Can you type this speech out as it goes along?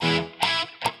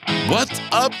What's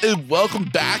up, and welcome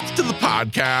back to the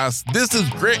podcast. This is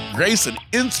Grit, Grace, and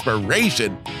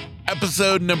Inspiration,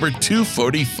 episode number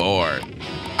 244.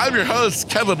 I'm your host,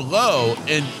 Kevin Lowe,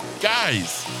 and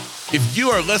guys, if you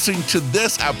are listening to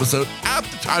this episode at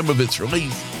the time of its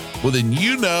release, well, then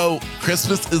you know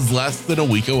Christmas is less than a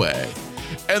week away.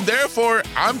 And therefore,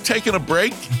 I'm taking a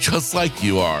break just like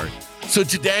you are. So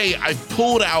today, I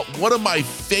pulled out one of my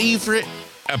favorite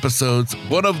episodes,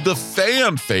 one of the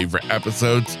fan favorite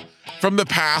episodes from the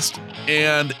past,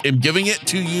 and am giving it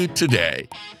to you today.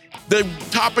 The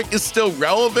topic is still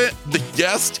relevant. The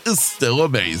guest is still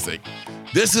amazing.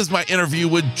 This is my interview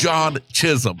with John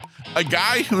Chisholm, a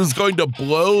guy who is going to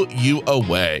blow you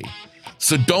away.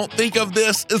 So don't think of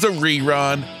this as a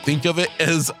rerun. Think of it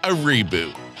as a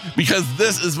reboot, because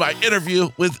this is my interview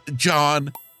with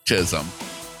John Chisholm.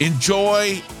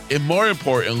 Enjoy, and more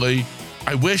importantly,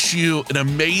 I wish you an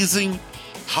amazing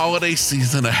holiday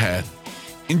season ahead.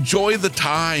 Enjoy the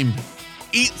time.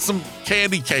 Eat some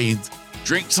candy canes.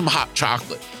 Drink some hot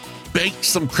chocolate. Bake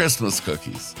some Christmas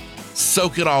cookies.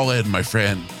 Soak it all in, my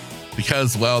friend,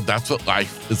 because, well, that's what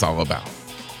life is all about.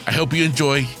 I hope you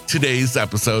enjoy today's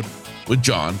episode with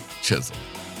John Chisholm.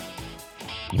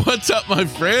 What's up, my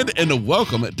friend, and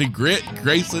welcome to Grit,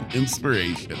 Grace, and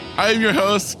Inspiration. I am your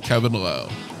host, Kevin Lowe.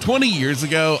 20 years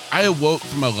ago, I awoke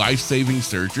from a life-saving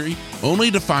surgery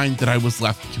only to find that I was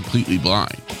left completely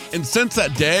blind. And since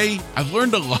that day, I've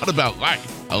learned a lot about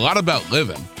life, a lot about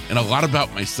living, and a lot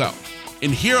about myself.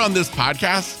 And here on this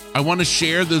podcast, I want to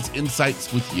share those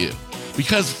insights with you.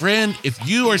 Because, friend, if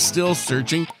you are still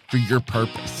searching for your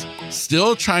purpose,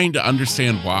 still trying to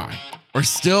understand why, or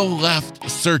still left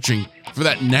searching for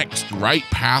that next right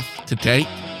path to take,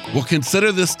 well,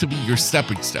 consider this to be your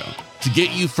stepping stone to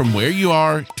get you from where you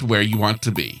are to where you want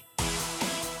to be.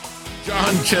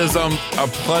 John Chisholm, a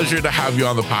pleasure to have you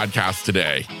on the podcast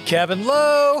today. Kevin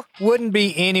Lowe, wouldn't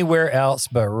be anywhere else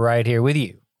but right here with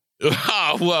you.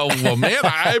 Well, man,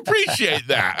 I appreciate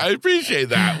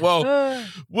that.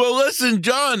 Well, listen,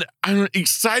 John, I'm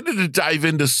excited to dive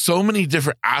into so many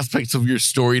different aspects of your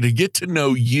story to get to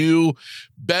know you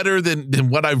better than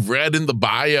what I've read in the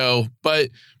bio. But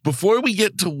before we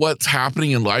get to what's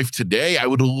happening in life today, I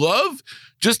would love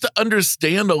just to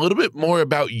understand a little bit more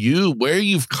about you, where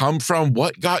you've come from,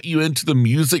 what got you into the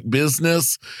music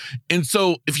business. And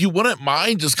so if you wouldn't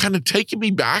mind just kind of taking me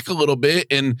back a little bit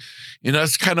and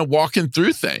us kind of walking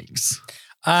through things.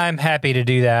 I'm happy to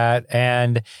do that.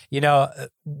 And,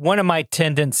 one of my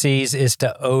tendencies is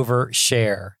to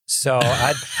overshare. So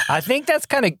I think that's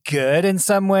kind of good in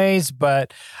some ways,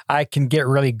 but I can get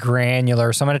really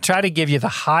granular. So I'm going to try to give you the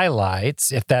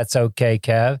highlights, if that's okay,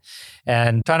 Kev,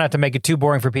 and try not to make it too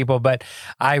boring for people. But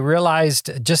I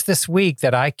realized just this week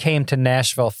that I came to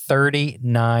Nashville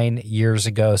 39 years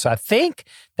ago. So I think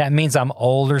that means I'm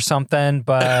old or something,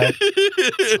 but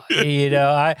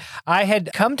I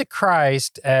had come to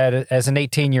Christ as an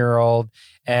 18-year-old,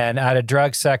 and I had a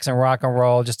drug, sex, and rock and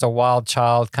roll, just a wild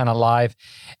child kind of life.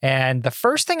 And the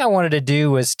first thing I wanted to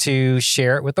do was to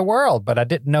share it with the world, but I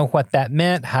didn't know what that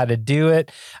meant, how to do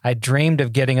it. I dreamed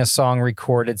of getting a song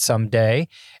recorded someday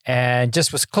and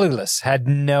just was clueless, had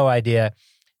no idea.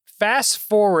 Fast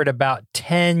forward about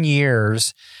 10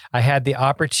 years, I had the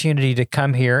opportunity to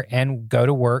come here and go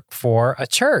to work for a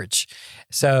church.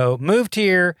 So moved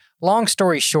here. Long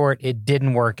story short, it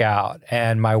didn't work out.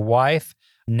 And my wife,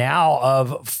 now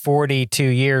of 42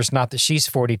 years, not that she's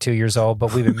 42 years old,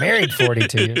 but we've been married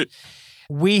 42 years.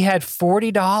 We had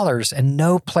 $40 and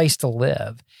no place to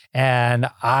live. And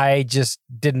I just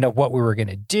didn't know what we were going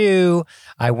to do.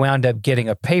 I wound up getting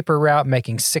a paper route,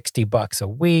 making $60 a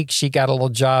week. She got a little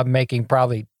job making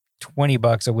probably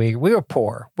 $20 a week. We were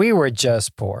poor. We were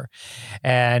just poor.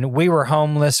 And we were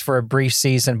homeless for a brief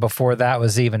season before that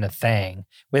was even a thing.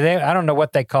 I don't know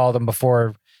what they called them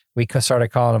before we started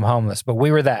calling them homeless, but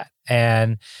we were that.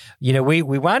 And, we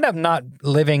wound up not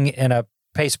living in a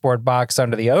pasteboard box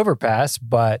under the overpass,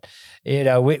 but,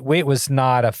 it was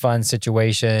not a fun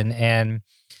situation. And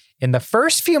in the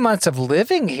first few months of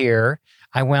living here,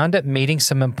 I wound up meeting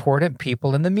some important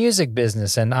people in the music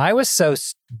business. And I was so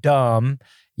dumb,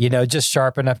 just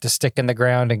sharp enough to stick in the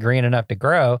ground and green enough to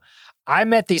grow. I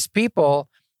met these people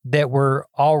that were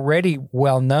already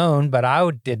well known, but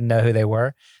I didn't know who they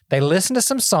were. They listened to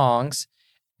some songs,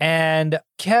 and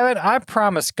Kevin, I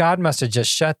promise God must have just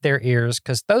shut their ears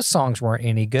because those songs weren't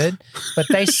any good, but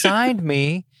they signed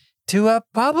me to a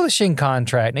publishing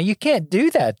contract. Now, you can't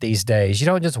do that these days. You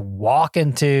don't just walk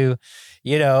into,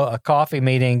 a coffee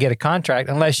meeting and get a contract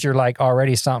unless you're like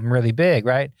already something really big,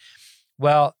 right?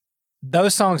 Well,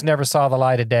 those songs never saw the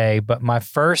light of day, but my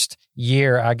first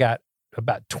year I got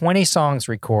about 20 songs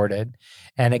recorded.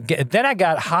 And then I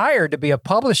got hired to be a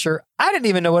publisher. I didn't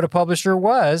even know what a publisher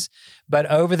was. But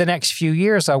over the next few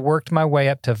years, I worked my way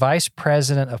up to vice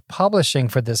president of publishing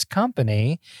for this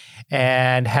company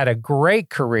and had a great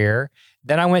career.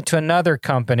 Then I went to another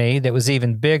company that was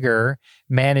even bigger,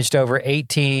 managed over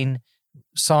 18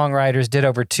 songwriters, did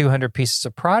over 200 pieces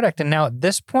of product. And now at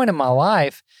this point in my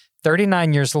life,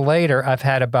 39 years later, I've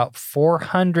had about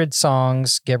 400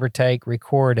 songs, give or take,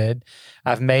 recorded.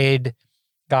 I've made,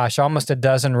 almost a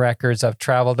dozen records. I've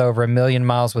traveled over 1 million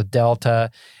miles with Delta.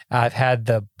 I've had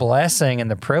the blessing and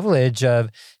the privilege of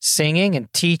singing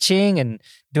and teaching and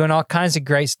doing all kinds of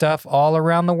great stuff all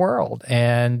around the world.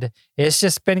 And it's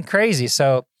just been crazy.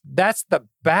 So that's the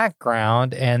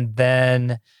background. And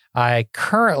then I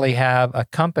currently have a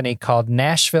company called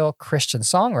Nashville Christian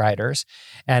Songwriters,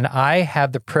 and I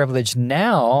have the privilege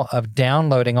now of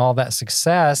downloading all that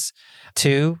success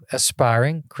to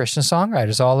aspiring Christian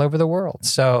songwriters all over the world.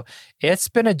 So it's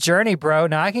been a journey, bro.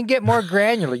 Now I can get more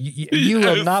granular. You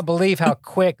will not believe how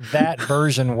quick that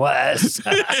version was.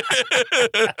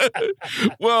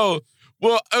 Well,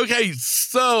 okay.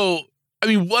 So, I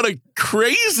mean, what a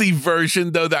crazy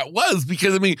version though that was,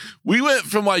 because I mean, we went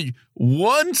from like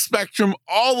one spectrum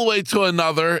all the way to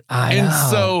another. I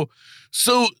know.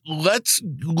 So let's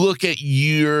look at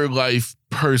your life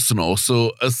personal.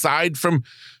 So aside from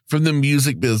the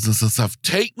music business and stuff,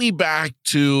 take me back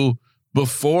to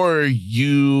before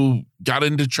you got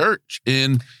into church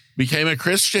and became a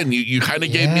Christian. You kind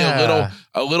of gave me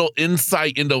a little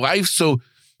insight into life. So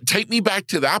take me back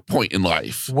to that point in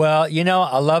life. Well,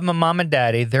 I love my mom and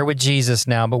daddy. They're with Jesus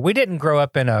now, but we didn't grow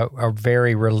up in a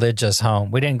very religious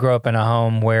home. We didn't grow up in a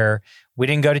home where we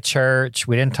didn't go to church.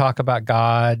 We didn't talk about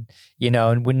God,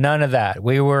 and none of that.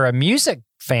 We were a music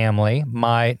family.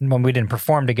 When we didn't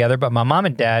perform together, but my mom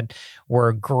and dad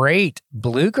were great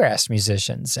bluegrass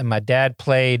musicians. And my dad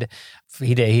played,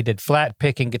 he did flat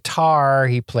picking guitar.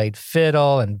 He played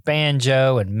fiddle and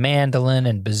banjo and mandolin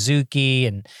and bouzouki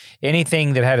and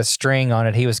anything that had a string on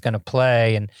it, he was going to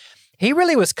play. And he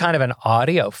really was kind of an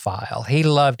audiophile. He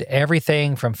loved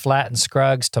everything from Flatt and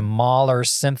Scruggs to Mahler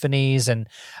symphonies. And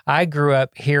I grew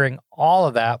up hearing all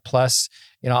of that, plus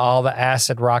all the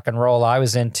acid rock and roll I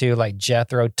was into, like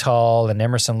Jethro Tull and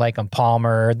Emerson, Lake and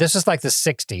Palmer. This was like the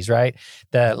 60s, right?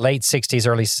 The late 60s,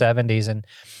 early 70s. And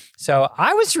so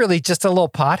I was really just a little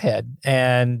pothead.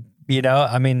 And,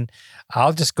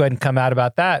 I'll just go ahead and come out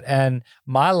about that. And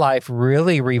my life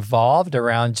really revolved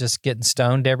around just getting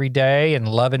stoned every day and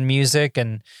loving music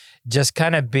and just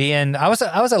kind of being, I was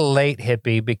a late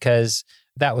hippie because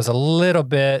that was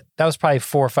probably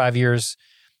 4 or 5 years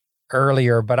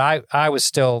earlier, but I was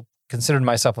still considered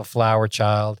myself a flower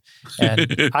child.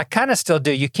 And I kind of still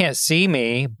do. You can't see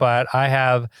me, but I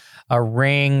have a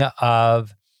ring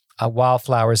of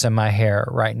wildflowers in my hair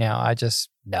right now.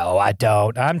 No, I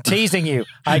don't. I'm teasing you.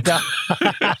 I don't.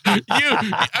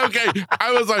 Okay.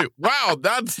 I was like, wow,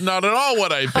 that's not at all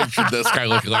what I pictured this guy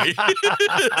looking like.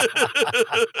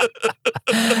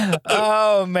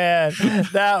 Oh, man.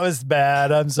 That was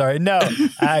bad. I'm sorry. No,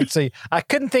 actually, I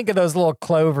couldn't think of those little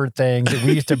clover things that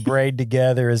we used to braid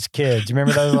together as kids. You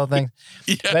remember those little things?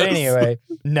 Yes. But anyway,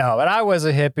 no, but I was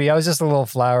a hippie. I was just a little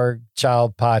flower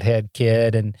child, pothead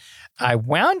kid. And I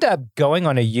wound up going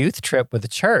on a youth trip with the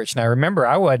church. And I remember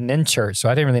I wasn't in church, so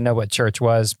I didn't really know what church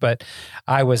was, but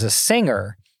I was a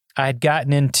singer. I had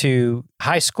gotten into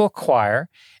high school choir,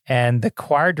 and the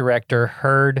choir director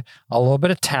heard a little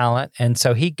bit of talent. And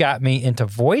so he got me into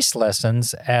voice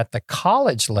lessons at the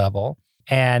college level.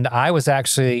 And I was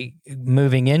actually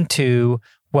moving into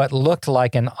what looked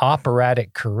like an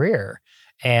operatic career.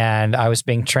 And I was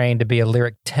being trained to be a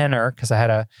lyric tenor because I had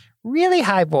a really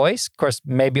high voice. Of course,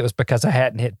 maybe it was because I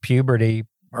hadn't hit puberty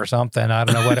or something. I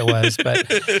don't know what it was,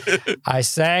 but I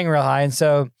sang real high. And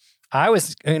so I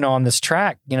was, on this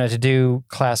track, to do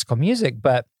classical music.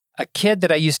 But a kid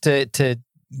that I used to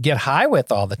get high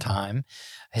with all the time,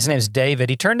 his name's David.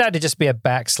 He turned out to just be a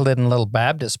backslidden little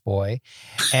Baptist boy.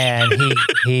 And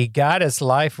he got his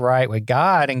life right with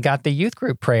God and got the youth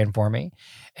group praying for me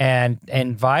and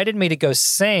invited me to go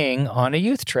sing on a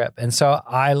youth trip. And so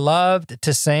I loved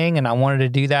to sing and I wanted to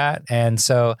do that. And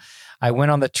so I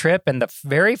went on the trip, and the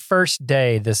very first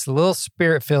day, this little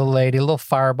spirit-filled lady, little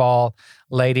fireball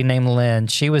lady named Lynn,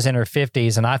 she was in her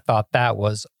 50s, and I thought that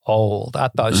was old. I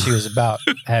thought she was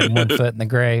had one foot in the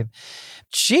grave.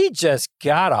 She just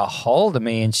got a hold of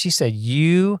me, and she said,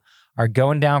 "You are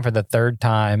going down for the third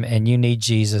time, and you need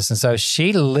Jesus." And so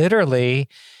she literally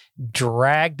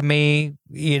dragged me,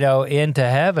 into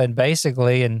heaven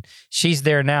basically. And she's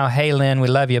there now. Hey, Lynn, we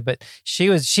love you. But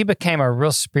she became a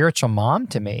real spiritual mom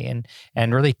to me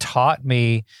and really taught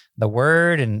me the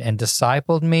word and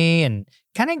discipled me and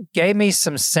kind of gave me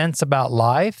some sense about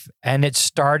life. And it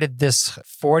started this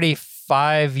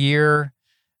 45-year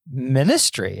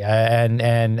ministry.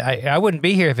 And I wouldn't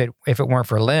be here if it weren't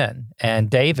for Lynn and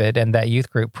David and that youth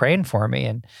group praying for me.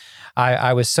 And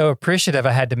I was so appreciative.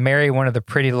 I had to marry one of the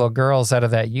pretty little girls out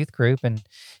of that youth group, and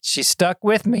she stuck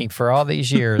with me for all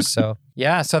these years. So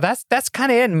yeah, so that's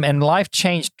kind of it. And life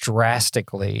changed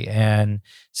drastically and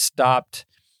stopped,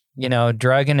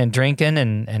 drugging and drinking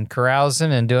and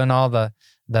carousing and doing all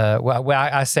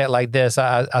I say it like this.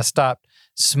 I stopped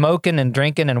smoking and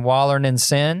drinking and wallowing in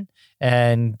sin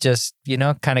and just,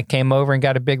 kind of came over and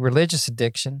got a big religious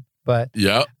addiction. But,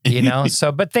 but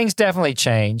things definitely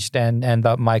changed and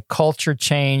my culture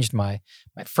changed, my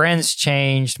friends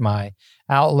changed, my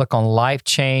outlook on life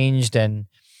changed. And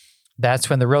that's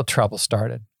when the real trouble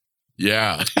started.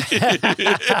 Yeah.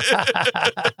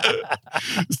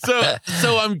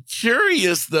 So I'm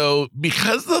curious though,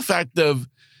 because of the fact of,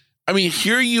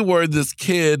 here you were this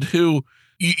kid who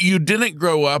you didn't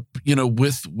grow up,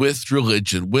 with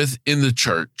religion, in the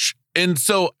church. And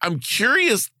so I'm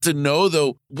curious to know,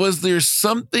 though, was there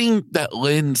something that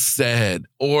Lynn said,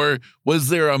 or was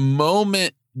there a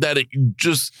moment that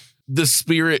the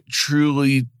Spirit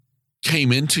truly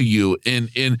came into you? And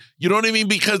you know what I mean?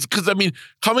 Because coming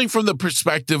from the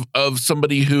perspective of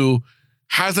somebody who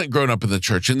hasn't grown up in the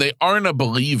church and they aren't a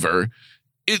believer,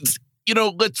 it's,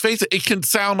 let's face it, it can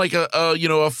sound like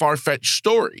a far-fetched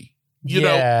story.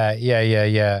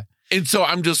 Yeah. And so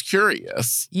I'm just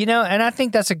curious. And I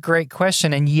think that's a great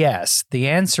question. And yes, the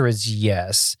answer is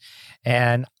yes.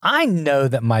 And I know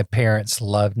that my parents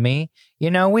loved me.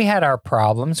 We had our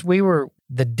problems. We were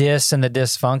the dis and the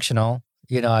dysfunctional,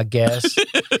 I guess.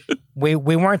 we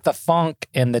weren't the funk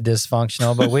and the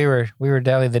dysfunctional, but we were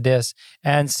definitely the dis.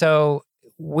 And so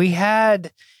we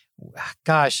had,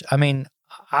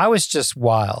 I was just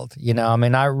wild,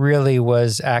 I really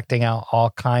was acting out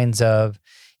all kinds of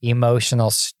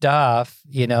emotional stuff.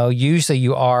 Usually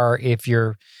you are if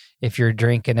you're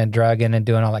drinking and drugging and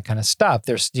doing all that kind of stuff.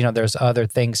 There's other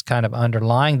things kind of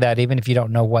underlying that, even if you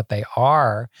don't know what they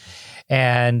are.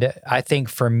 And I think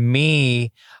for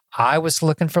me, I was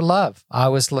looking for love. I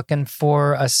was looking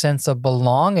for a sense of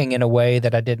belonging in a way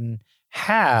that I didn't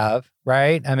have,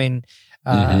 right?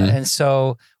 And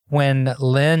so when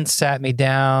Lynn sat me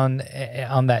down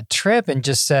on that trip and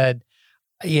just said,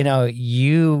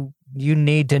 you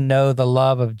need to know the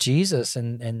love of Jesus.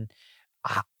 And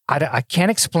I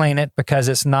can't explain it because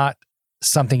it's not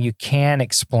something you can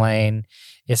explain.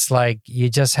 It's like you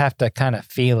just have to kind of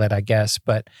feel it, I guess.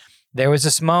 But there was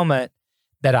this moment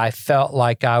that I felt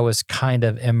like I was kind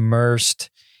of immersed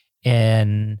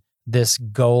in this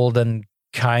golden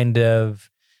kind of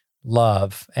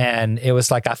love. And it was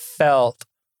like I felt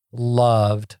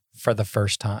loved for the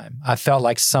first time. I felt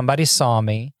like somebody saw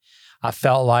me. I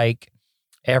felt like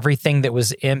everything that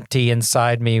was empty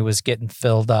inside me was getting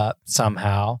filled up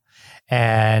somehow.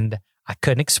 And I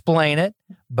couldn't explain it,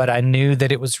 but I knew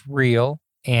that it was real.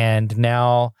 And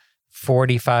now,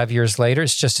 45 years later,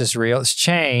 it's just as real. It's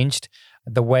changed.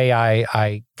 The way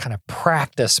I kind of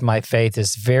practice my faith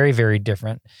is very, very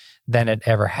different than it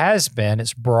ever has been.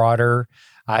 It's broader.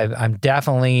 I'm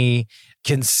definitely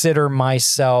consider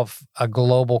myself a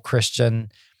global Christian,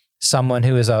 someone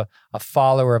who is a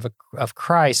follower of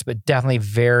Christ, but definitely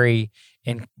very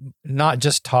not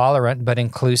just tolerant, but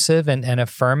inclusive and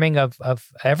affirming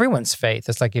of everyone's faith.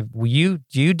 It's like if you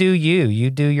do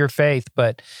your faith,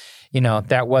 but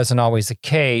that wasn't always the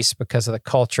case because of the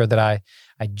culture that I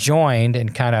joined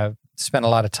and kind of spent a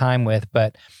lot of time with.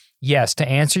 But yes, to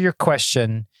answer your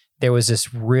question, there was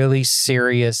this really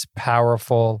serious,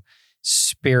 powerful,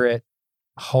 spirit,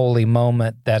 holy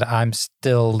moment that I'm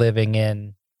still living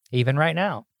in even right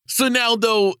now. So now,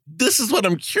 though, this is what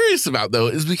I'm curious about, though,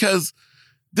 is because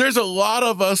there's a lot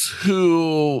of us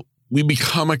who we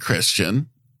become a Christian.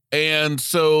 And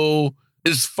so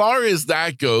as far as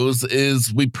that goes,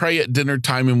 is we pray at dinner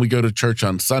time and we go to church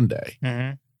on Sunday.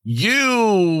 Mm-hmm.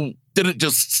 You didn't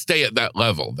just stay at that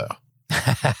level, though.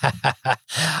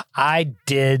 I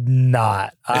did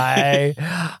not.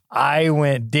 I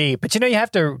went deep. But you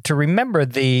have to remember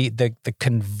the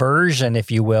conversion,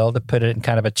 if you will, to put it in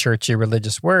kind of a churchy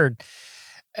religious word.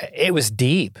 It was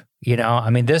deep.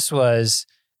 This was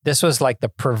like the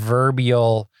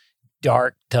proverbial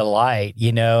dark to light,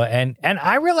 and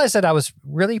I realized that I was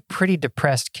really pretty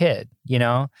depressed kid,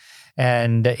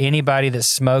 And anybody that's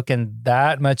smoking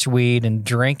that much weed and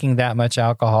drinking that much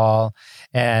alcohol,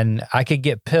 and I could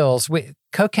get pills.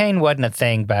 Cocaine wasn't a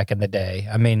thing back in the day.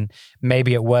 I mean,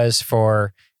 maybe it was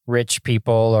for rich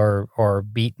people or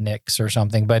beatniks or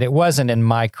something, but it wasn't in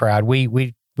my crowd.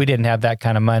 We didn't have that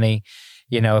kind of money.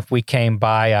 If we came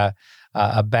by a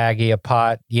baggie of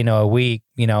pot, a week,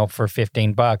 for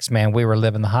 $15, man, we were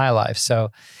living the high life. So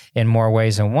in more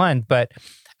ways than one. But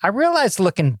I realized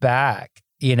looking back,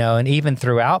 and even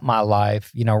throughout my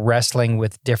life, wrestling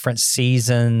with different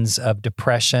seasons of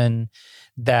depression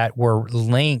that were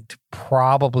linked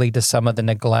probably to some of the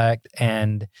neglect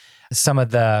and some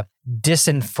of the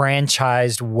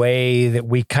disenfranchised way that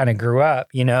we kind of grew up.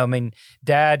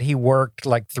 Dad, he worked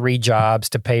like 3 jobs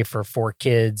to pay for 4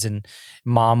 kids, and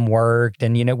mom worked.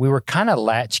 And, we were kind of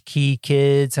latchkey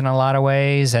kids in a lot of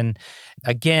ways. And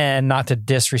again, not to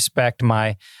disrespect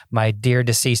my dear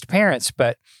deceased parents,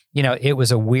 but it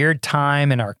was a weird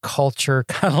time in our culture,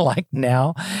 kind of like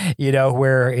now,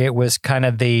 where it was kind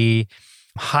of the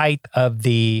height of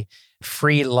the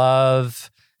free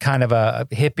love, kind of a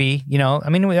hippie,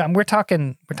 we're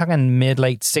talking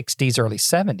mid-late 60s, early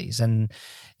 70s. And,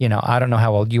 I don't know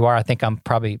how old you are. I think I'm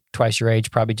probably twice your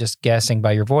age, probably just guessing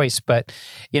by your voice. But,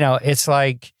 it's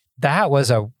like that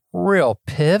was a real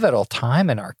pivotal time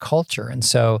in our culture. And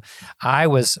so I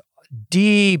was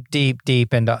deep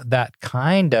into that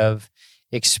kind of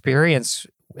experience.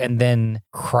 And then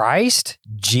Christ,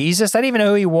 Jesus, I didn't even know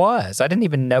who he was. I didn't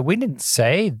even know, we didn't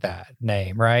say that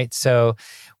name, right? So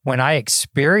when I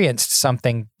experienced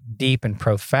something deep and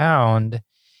profound,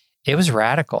 it was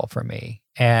radical for me.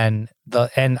 And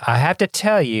I have to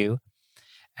tell you,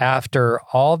 after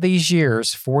all these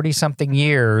years, 40-something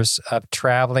years of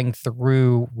traveling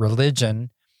through religion,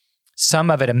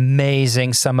 some of it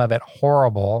amazing, some of it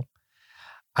horrible,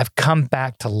 I've come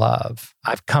back to love.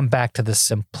 I've come back to the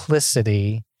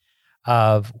simplicity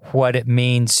of what it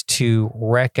means to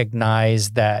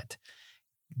recognize that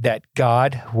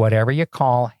God, whatever you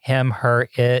call him, her,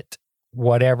 it,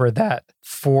 whatever that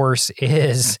force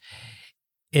is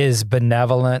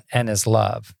benevolent and is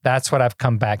love. That's what I've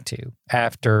come back to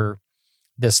after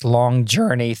this long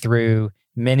journey through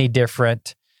many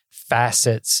different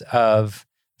facets of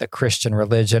the Christian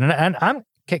religion. And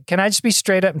can I just be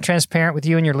straight up and transparent with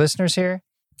you and your listeners here?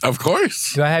 Of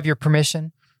course. Do I have your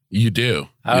permission? You do.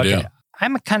 You do.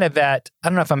 I'm kind of I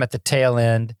don't know if I'm at the tail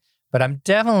end, but I'm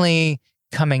definitely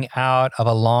coming out of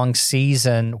a long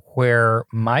season where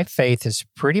my faith has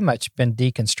pretty much been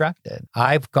deconstructed.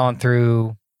 I've gone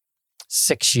through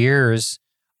 6 years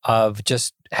of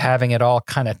just having it all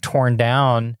kind of torn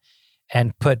down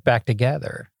and put back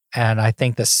together. And I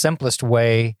think the simplest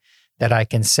way that I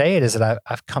can say it is that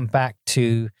I've come back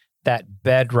to that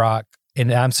bedrock.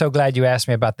 And I'm so glad you asked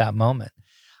me about that moment.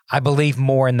 I believe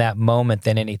more in that moment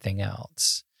than anything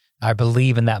else. I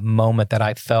believe in that moment that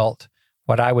I felt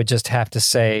what I would just have to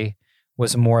say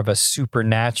was more of a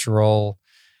supernatural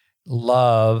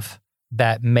love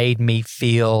that made me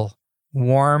feel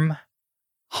warm,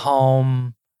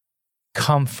 home,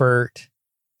 comfort,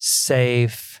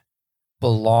 safe,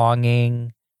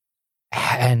 belonging,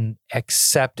 and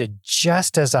accepted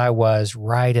just as I was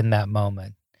right in that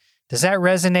moment. Does that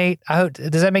resonate?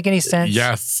 Does that make any sense?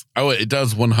 Yes. Oh, it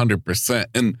does 100%.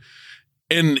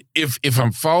 And if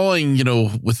I'm following,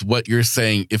 with what you're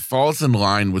saying, it falls in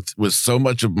line with so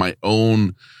much of my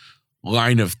own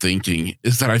line of thinking,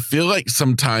 is that I feel like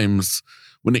sometimes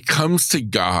when it comes to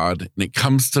God and it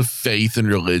comes to faith and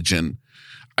religion,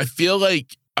 I feel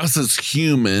like us as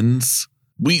humans,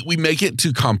 we make it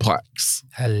too complex.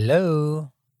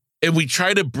 Hello. And we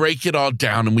try to break it all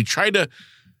down, and we try to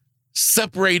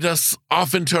separate us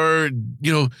off into our,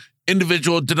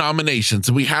 individual denominations.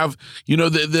 And we have,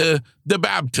 the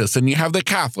Baptists, and you have the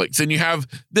Catholics, and you have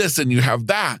this and you have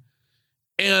that.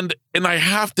 And I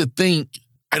have to think,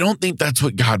 I don't think that's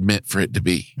what God meant for it to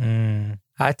be.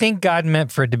 I think God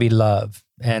meant for it to be love,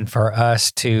 and for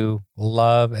us to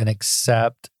love and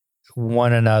accept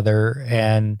one another.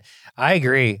 And I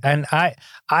agree. And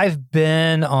I've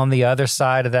been on the other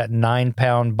side of that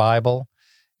 9-pound Bible,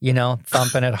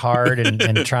 thumping it hard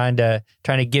and trying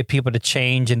to get people to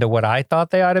change into what I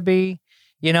thought they ought to be,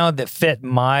 that fit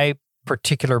my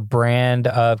particular brand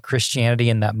of Christianity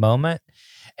in that moment.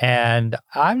 And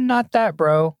I'm not that,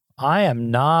 bro. I am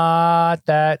not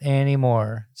that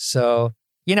anymore. So,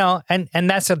 and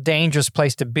that's a dangerous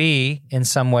place to be in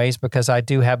some ways, because I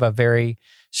do have a very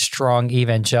strong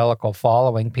evangelical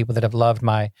following, people that have loved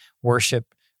my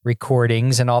worship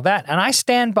recordings and all that. And I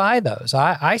stand by those.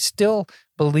 I still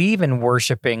believe in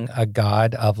worshiping a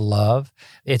God of love.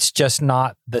 It's just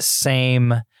not the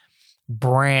same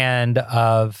brand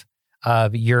of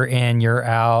of you're in, you're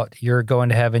out, you're going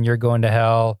to heaven, you're going to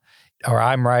hell, or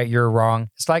I'm right, you're wrong.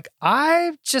 It's like,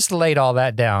 I've just laid all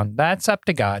that down. That's up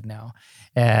to God now.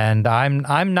 And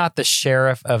I'm not the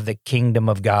sheriff of the kingdom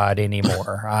of God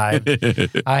anymore. I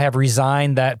have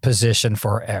resigned that position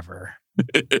forever.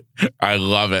 I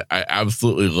love it. I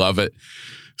absolutely love it.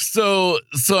 So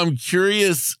I'm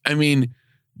curious. I mean,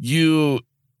 you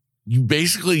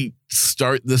basically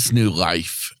start this new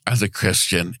life as a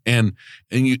Christian, and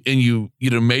you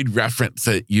made reference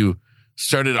that you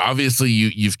started. Obviously,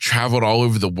 you've traveled all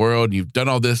over the world. You've done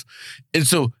all this, and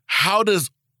so how does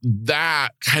that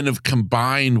kind of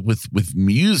combine with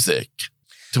music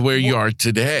to where you are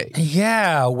today?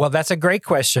 Yeah, well, that's a great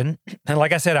question. And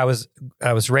like I said, I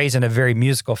was raised in a very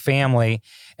musical family,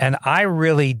 and I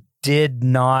really did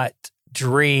not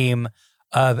dream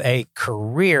of a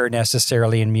career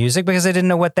necessarily in music because I didn't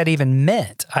know what that even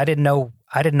meant. I didn't know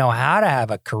how to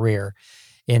have a career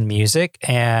in music.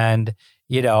 And,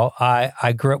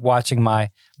 I grew up watching my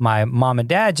mom and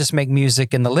dad just make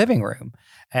music in the living room.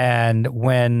 And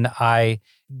when I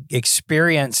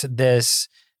experienced this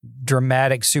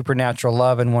dramatic supernatural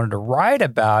love and wanted to write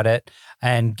about it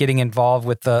and getting involved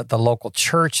with the local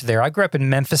church there. I grew up in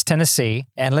Memphis, Tennessee.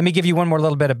 And let me give you one more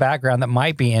little bit of background that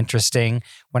might be interesting.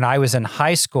 When I was in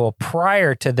high school,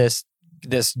 prior to this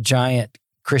giant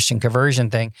Christian conversion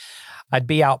thing, I'd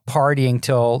be out partying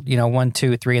till, 1,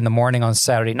 2, 3 in the morning on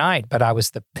Saturday night, but I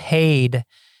was the paid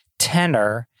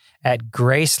tenor at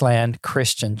Graceland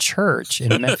Christian Church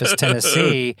in Memphis,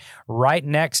 Tennessee, right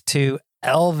next to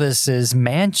Elvis's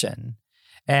mansion.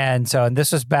 And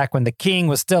this was back when the king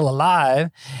was still alive,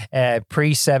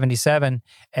 pre-77,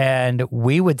 and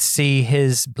we would see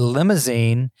his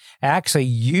limousine actually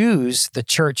use the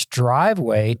church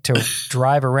driveway to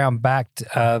drive around back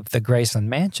of the Graceland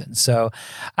mansion. So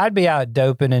I'd be out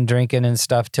doping and drinking and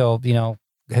stuff till,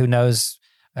 who knows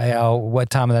what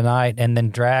time of the night, and then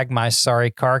drag my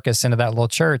sorry carcass into that little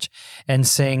church and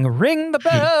sing, ring the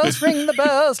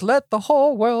bells, let the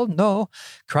whole world know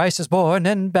Christ is born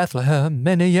in Bethlehem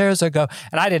many years ago.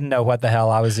 And I didn't know what the hell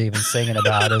I was even singing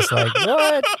about. It's like,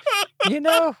 what?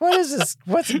 What is this?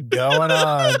 What's going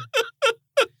on?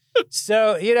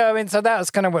 So, so that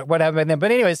was kind of what happened then.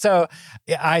 But anyway, so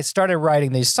I started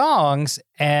writing these songs,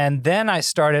 and then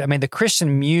the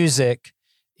Christian music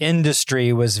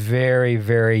industry was very,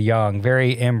 very young,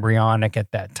 very embryonic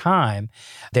at that time.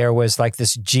 There was like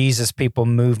this Jesus People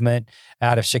movement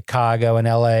out of Chicago and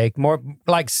LA, more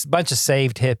like a bunch of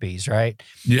saved hippies, right?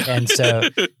 Yeah. And so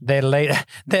they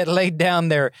laid down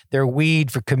their weed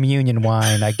for communion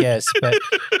wine, I guess. But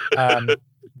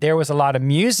there was a lot of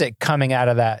music coming out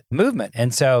of that movement.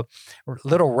 And so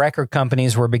little record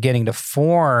companies were beginning to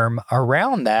form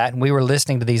around that. And we were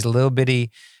listening to these little bitty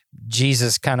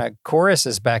Jesus kind of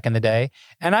choruses back in the day.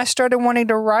 And I started wanting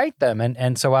to write them.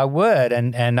 And so I would,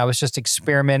 and I was just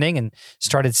experimenting and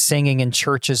started singing in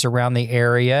churches around the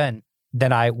area. And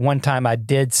then one time I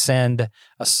did send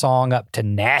a song up to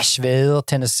Nashville,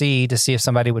 Tennessee to see if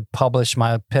somebody would publish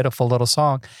my pitiful little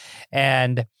song.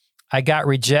 And I got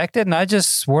rejected, and I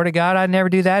just swore to God I'd never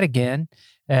do that again.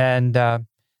 And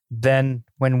then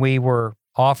when we were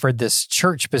offered this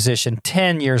church position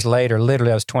 10 years later,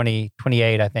 literally I was 28,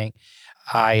 I think.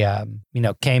 I,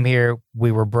 came here,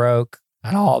 we were broke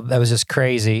and all, that was just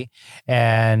crazy.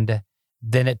 And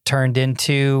then it turned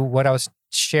into what I was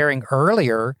sharing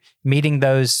earlier, meeting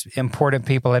those important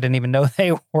people I didn't even know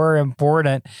they were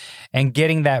important and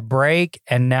getting that break.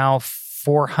 And now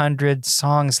 400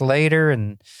 songs later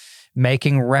and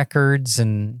making records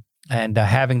and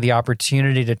having the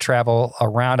opportunity to travel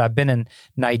around. I've been in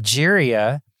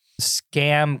Nigeria,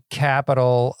 scam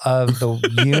capital of the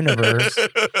universe.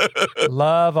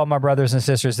 Love all my brothers and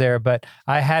sisters there. But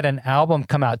I had an album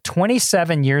come out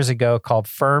 27 years ago called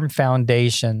Firm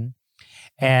Foundation,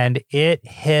 and it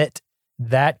hit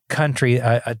that country,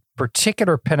 a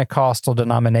particular Pentecostal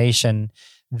denomination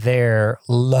there.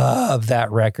 Love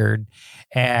that record.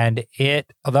 And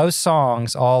those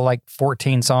songs, all like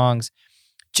 14 songs,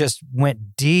 just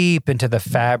went deep into the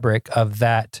fabric of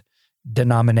that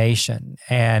denomination.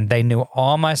 And they knew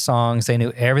all my songs. They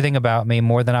knew everything about me,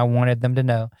 more than I wanted them to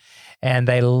know. And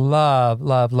they love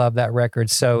that record.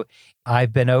 So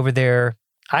I've been over there,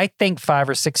 I think 5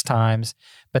 or 6 times,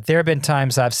 but there have been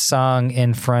times I've sung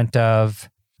in front of,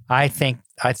 I think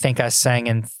I sang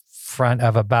in front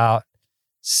of about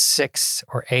 6,000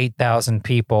 or 8,000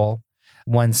 people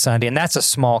one Sunday. And that's a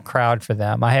small crowd for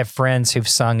them. I have friends who've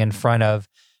sung in front of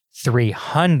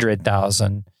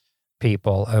 300,000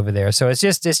 people over there. So it's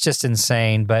just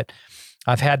insane. But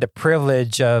I've had the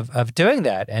privilege of doing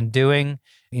that and doing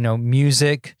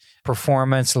music,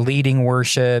 performance, leading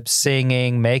worship,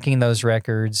 singing, making those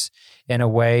records in a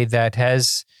way that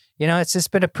has, it's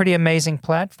just been a pretty amazing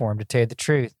platform, to tell you the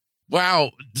truth.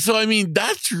 Wow. So, I mean,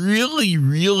 that's really,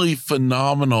 really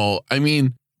phenomenal. I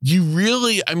mean, we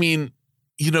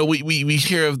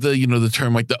hear of the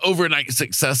term like the overnight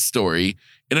success story.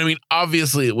 And I mean,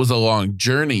 obviously it was a long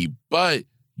journey, but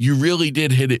you really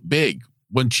did hit it big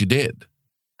once you did.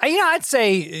 I'd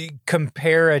say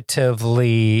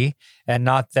comparatively, and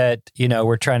not that,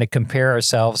 we're trying to compare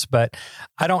ourselves, but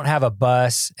I don't have a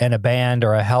bus and a band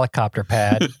or a helicopter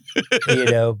pad,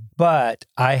 but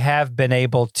I have been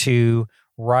able to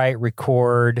write,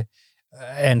 record,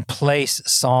 and place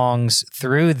songs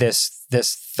through this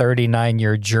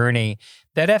 39-year journey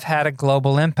that have had a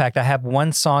global impact. I have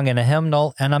one song in a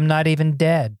hymnal, and I'm not even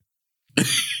dead.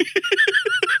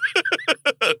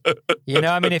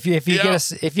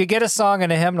 If you get a song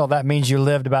in a hymnal, that means you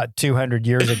lived about 200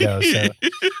 years ago.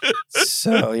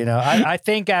 So I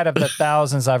think out of the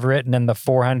thousands I've written and the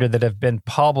 400 that have been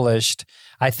published,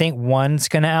 I think one's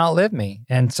going to outlive me.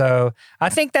 And so I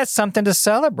think that's something to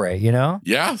celebrate,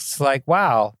 Yes. It's like,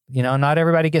 wow, not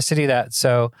everybody gets to do that.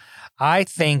 So I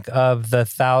think of the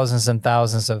thousands and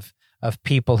thousands of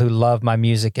people who love my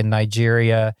music in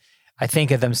Nigeria. I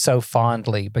think of them so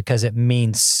fondly because it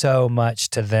means so much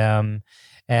to them.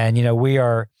 And, we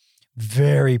are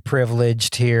very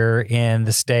privileged here in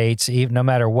the States, even no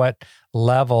matter what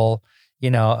level,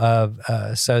 of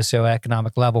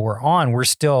socioeconomic level we're on, we're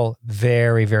still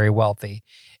very, very wealthy.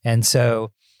 And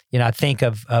so, I think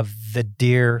of the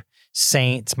dear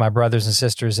saints, my brothers and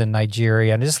sisters in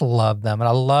Nigeria, and I just love them. And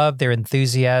I love their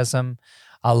enthusiasm.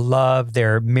 I love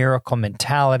their miracle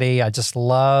mentality. I just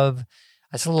love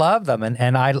them.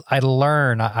 And I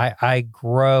learn, I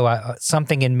grow,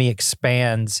 something in me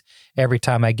expands every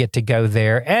time I get to go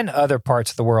there and other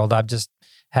parts of the world. I've just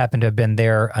happened to have been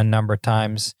there a number of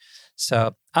times.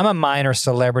 So I'm a minor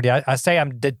celebrity. I say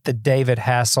I'm the David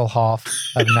Hasselhoff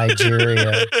of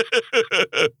Nigeria.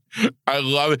 I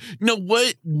love it.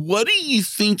 What do you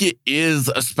think it is,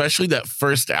 especially that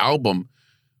first album?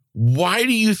 Why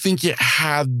do you think it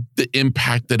had the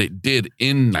impact that it did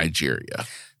in Nigeria?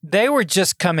 They were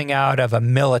just coming out of a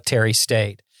military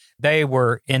state. They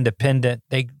were independent.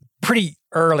 They pretty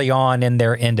early on in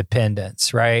their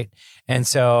independence, right? And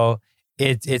so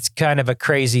it's kind of a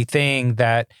crazy thing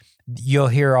that you'll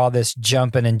hear all this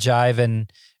jumping and jiving,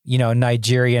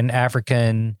 Nigerian,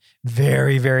 African,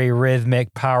 very, very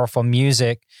rhythmic, powerful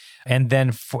music. And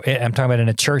then I'm talking about in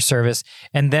a church service.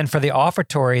 And then for the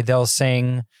offertory, they'll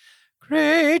sing,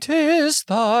 "Great is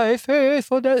thy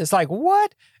faithfulness." It's like,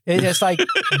 what? It's like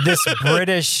this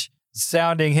British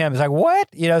sounding hymn. It's like, what?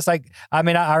 It's like, I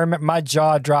remember my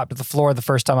jaw dropped to the floor the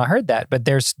first time I heard that, but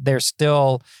they're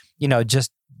still,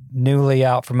 just newly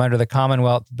out from under the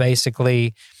Commonwealth,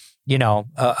 basically,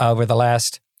 over the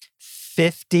last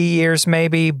 50 years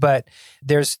maybe, but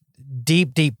there's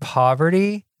deep, deep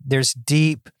poverty. There's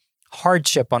deep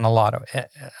hardship in a lot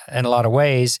of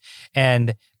ways,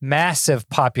 and massive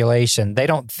population. They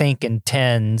don't think in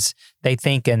tens, they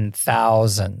think in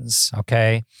thousands.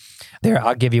 Okay.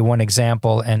 I'll give you one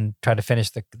example and try to finish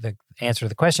the answer to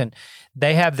the question.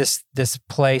 They have this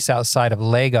place outside of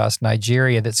Lagos,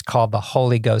 Nigeria, that's called the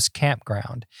Holy Ghost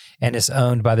Campground, and it's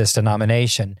owned by this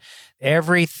denomination.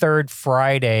 Every third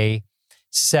Friday,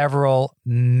 several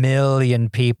million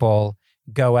people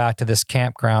go out to this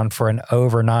campground for an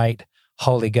overnight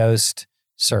Holy Ghost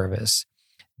service.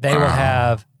 They will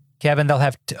have, Kevin, they'll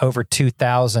have over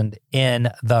 2,000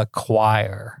 in the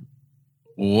choir.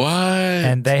 What?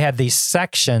 And they have these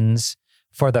sections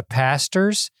for the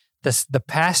pastors. The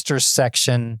pastor's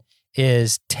section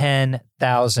is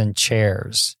 10,000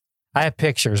 chairs. I have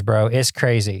pictures, bro. It's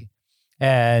crazy.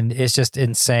 And it's just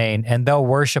insane. And they'll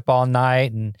worship all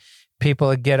night, and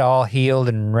people get all healed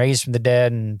and raised from the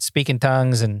dead and speak in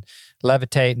tongues and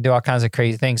levitate and do all kinds of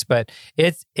crazy things. But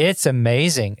it's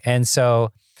amazing. And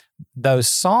so those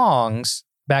songs,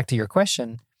 back to your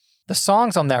question, the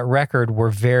songs on that record were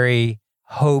very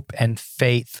hope and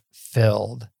faith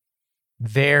filled,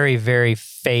 very, very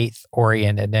faith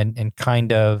oriented and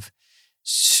kind of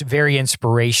very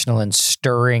inspirational and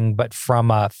stirring, but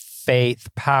from a faith,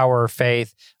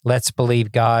 let's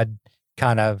believe God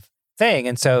kind of thing.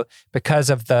 And so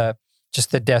because of the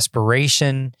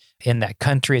desperation in that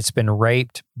country, it's been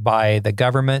raped by the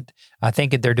government. I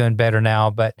think they're doing better now,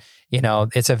 but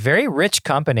it's a very rich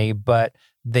company, but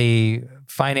the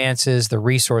finances, the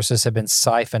resources have been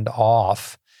siphoned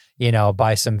off,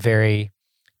 by some very,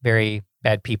 very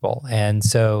bad people. And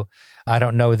so I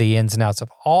don't know the ins and outs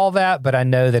of all that, but I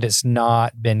know that it's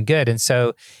not been good. And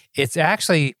so it's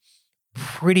actually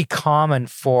pretty common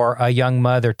for a young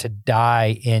mother to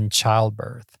die in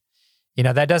childbirth.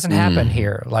 That doesn't happen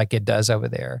here like it does over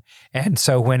there. And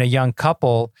so when a young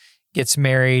couple gets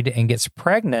married and gets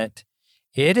pregnant,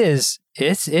 it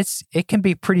can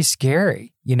be pretty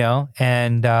scary,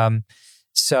 And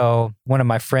so one of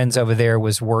my friends over there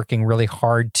was working really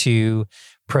hard to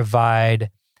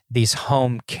provide these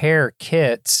home care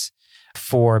kits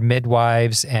for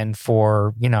midwives and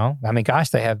for,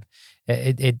 they have,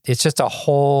 it's just a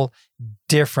whole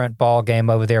different ball game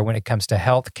over there when it comes to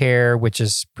healthcare, which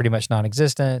is pretty much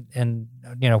non-existent and,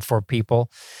 for people.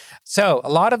 So a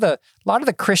lot of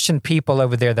the Christian people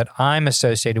over there that I'm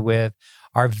associated with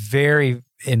are very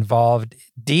involved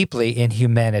deeply in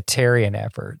humanitarian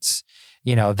efforts.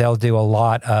 They'll do a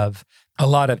lot of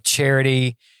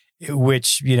charity,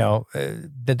 which,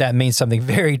 that means something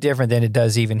very different than it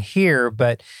does even here,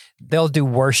 but they'll do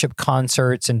worship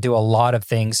concerts and do a lot of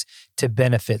things to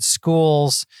benefit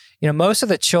schools. Most of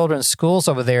the children's schools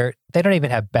over there, they don't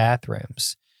even have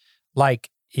bathrooms. Like,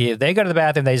 if they go to the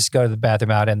bathroom, they just go to the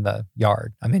bathroom out in the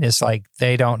yard. I mean, it's like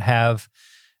they don't have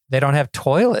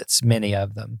toilets, many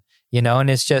of them, and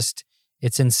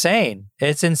it's insane.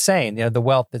 It's insane, the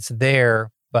wealth that's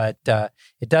there, but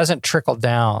it doesn't trickle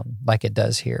down like it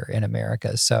does here in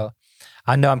America. So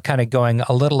I know I'm kind of going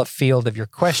a little afield of your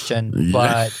question,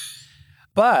 but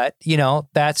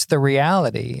that's the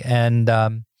reality. And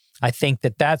I think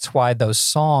that's why those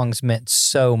songs meant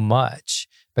so much,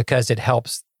 because it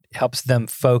helps them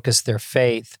focus their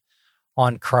faith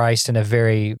on Christ in a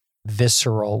very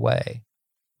visceral way.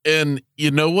 And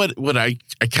what I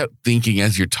kept thinking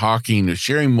as you're talking,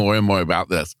 sharing more and more about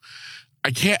this, I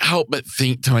can't help but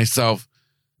think to myself,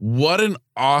 what an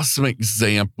awesome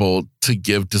example to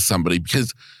give to somebody,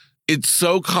 because it's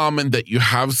so common that you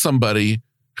have somebody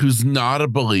who's not a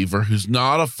believer, who's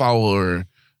not a follower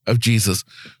of Jesus,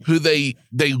 who they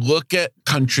look at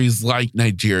countries like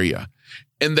Nigeria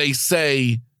and they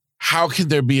say, how can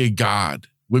there be a God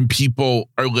when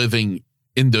people are living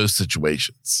in those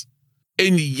situations?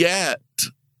 And yet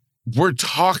we're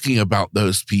talking about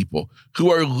those people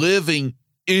who are living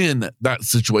in that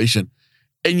situation,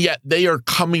 and yet they are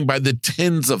coming by the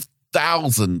tens of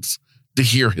thousands to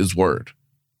hear his word.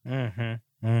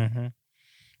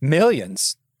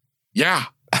 Millions. Yeah.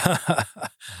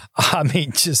 I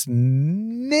mean, just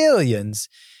millions.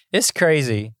 It's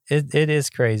crazy. It is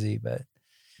crazy, but.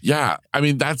 Yeah. I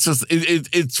mean, that's just,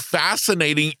 it's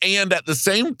fascinating. And at the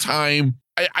same time,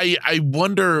 I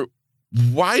wonder,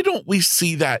 why don't we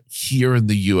see that here in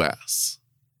the U.S.?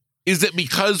 Is it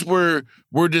because we're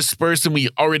dispersed and we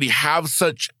already have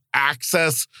such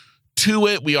access to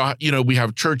it? We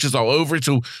have churches all over,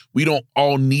 so we don't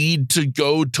all need to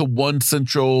go to one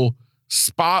central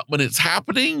spot when it's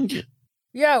happening?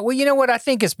 Yeah, well, you know what? I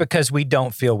think it's because we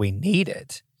don't feel we need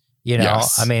it.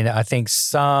 Yes. I mean, I think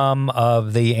some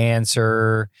of the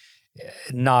answer,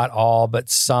 not all, but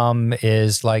some,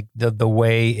 is like the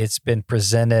way it's been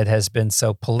presented has been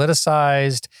so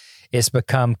politicized. It's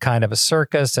become kind of a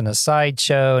circus and a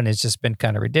sideshow, and it's just been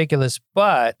kind of ridiculous.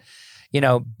 But,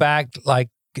 back like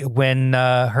when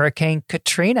Hurricane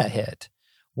Katrina hit,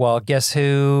 well, guess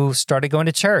who started going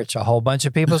to church? A whole bunch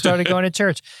of people started going to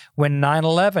church. When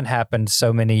 9/11 happened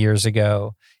so many years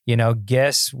ago,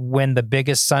 guess when the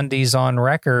biggest Sundays on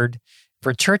record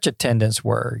for church attendance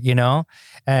were,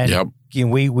 And Yep.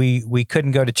 We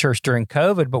couldn't go to church during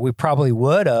COVID, but we probably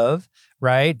would have,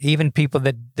 right? Even people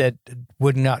that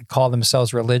would not call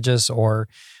themselves religious or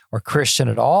Christian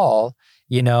at all,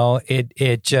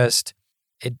 it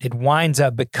winds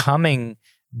up becoming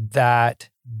that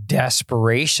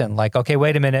desperation. Like, okay,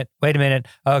 wait a minute.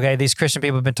 Okay, these Christian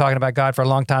people have been talking about God for a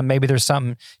long time. Maybe there's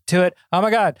something to it. Oh my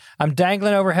God, I'm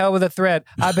dangling over hell with a thread.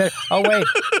 I bet. Oh wait,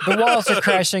 the walls are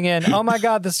crashing in. Oh my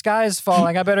God, the sky is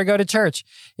falling. I better go to church.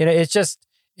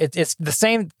 It's the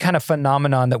same kind of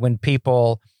phenomenon that when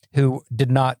people who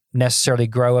did not necessarily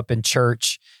grow up in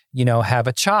church, have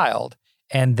a child,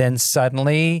 and then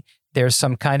suddenly there's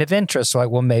some kind of interest, like,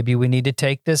 well, maybe we need to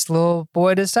take this little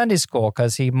boy to Sunday school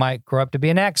because he might grow up to be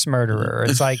an axe murderer.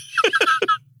 It's like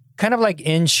kind of like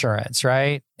insurance,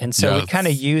 right? And so we kind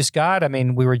of use God. I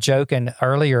mean, we were joking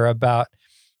earlier about,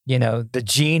 the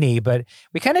genie, but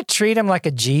we kind of treat him like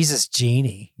a Jesus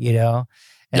genie,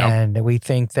 and we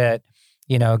think that,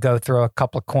 go throw a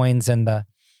couple of coins in the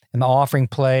offering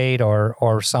plate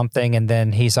or something, and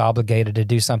then he's obligated to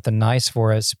do something nice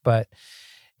for us. But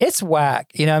it's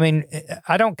whack.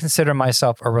 I don't consider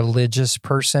myself a religious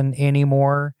person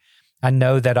anymore. I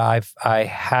know that I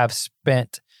have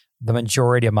spent the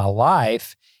majority of my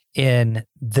life in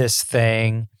this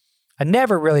thing. I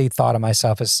never really thought of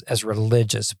myself as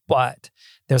religious, but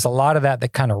there's a lot of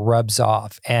that kind of rubs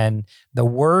off. And the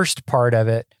worst part of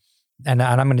it, and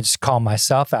I'm going to just call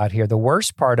myself out here, the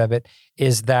worst part of it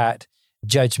is that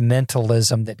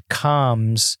judgmentalism that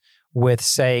comes with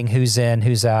saying who's in,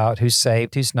 who's out, who's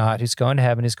saved, who's not, who's going to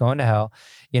heaven, who's going to hell,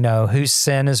 whose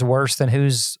sin is worse than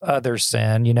whose other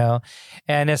sin,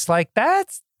 and it's like,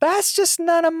 that's just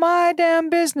none of my damn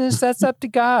business. That's up to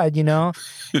God, and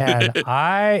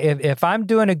if I'm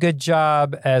doing a good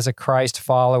job as a Christ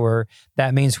follower,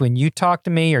 that means when you talk to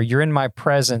me or you're in my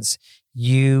presence,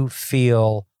 you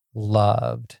feel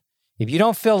loved. If you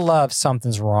don't feel loved,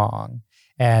 something's wrong.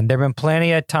 And there have been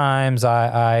plenty of times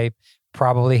I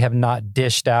probably have not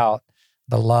dished out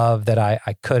the love that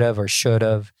I could have or should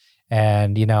have.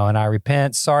 And, and I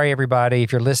repent. Sorry, everybody.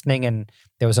 If you're listening and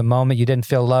there was a moment you didn't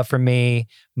feel love from me,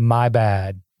 my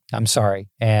bad. I'm sorry.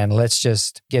 And let's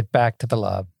just get back to the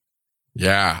love.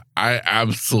 Yeah, I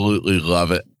absolutely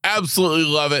love it. Absolutely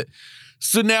love it.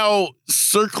 So now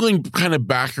circling kind of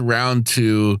back around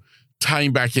to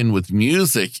tying back in with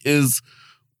music is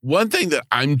one thing that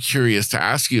I'm curious to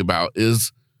ask you about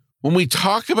is when we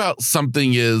talk about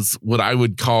something is what I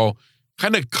would call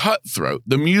kind of cutthroat,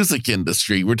 the music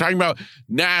industry. We're talking about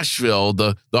Nashville,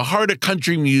 the heart of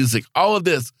country music, all of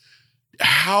this.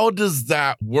 How does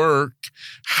that work?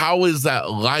 How is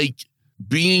that like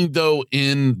being, though,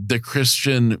 in the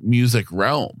Christian music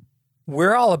realm?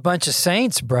 We're all a bunch of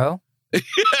saints, bro.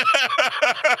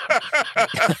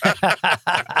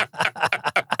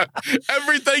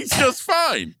 Everything's just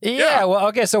fine. Yeah. Well,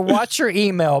 okay. So watch your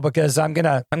email because I'm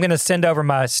gonna send over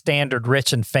my standard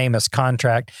rich and famous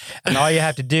contract, and all you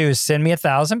have to do is send me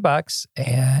 $1,000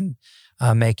 and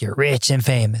I'll make you rich and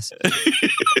famous.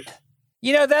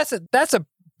 That's a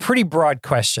pretty broad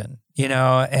question,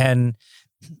 and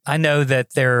I know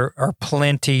that there are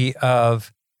plenty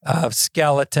of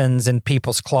skeletons in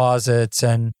people's closets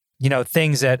and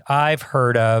things that I've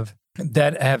heard of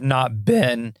that have not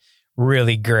been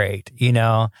really great.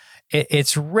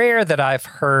 It's rare that I've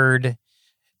heard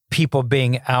people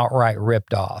being outright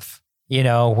ripped off,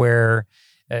 where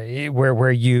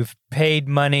you've paid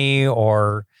money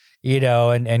or,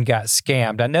 and got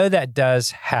scammed. I know that does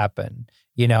happen.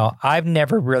 I've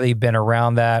never really been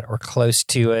around that or close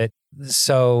to it.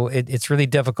 So it's really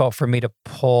difficult for me to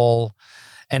pull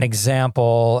an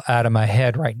example out of my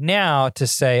head right now to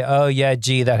say, oh yeah,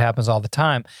 gee, that happens all the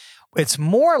time. It's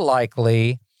more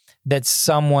likely that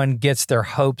someone gets their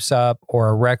hopes up or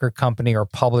a record company or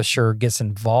publisher gets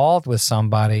involved with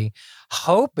somebody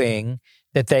hoping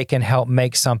that they can help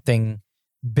make something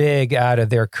big out of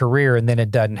their career, and then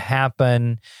it doesn't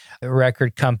happen.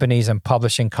 Record companies and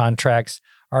publishing contracts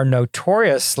are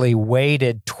notoriously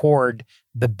weighted toward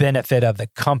the benefit of the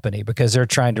company because they're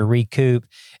trying to recoup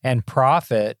and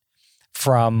profit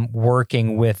from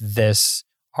working with this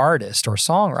artist or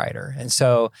songwriter. And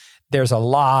so there's a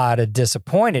lot of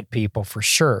disappointed people for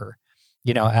sure,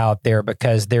 out there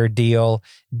because their deal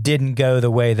didn't go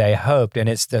the way they hoped. And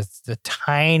it's the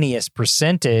tiniest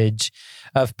percentage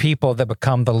of people that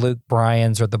become the Luke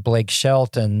Bryans or the Blake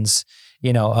Sheltons,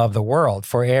 of the world.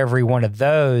 For every one of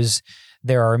those,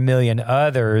 there are a million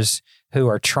others who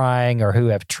are trying or who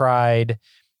have tried,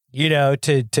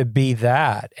 to be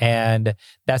that. And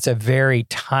that's a very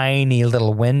tiny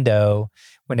little window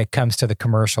when it comes to the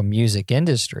commercial music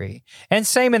industry. And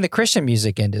same in the Christian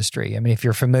music industry. I mean, if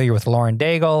you're familiar with Lauren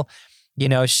Daigle,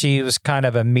 she was kind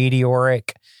of a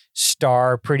meteoric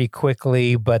star pretty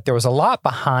quickly, but there was a lot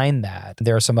behind that.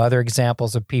 There are some other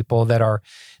examples of people that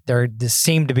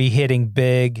seem to be hitting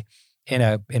big in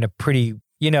a pretty,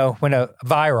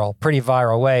 pretty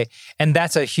viral way. And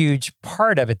that's a huge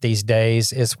part of it these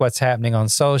days is what's happening on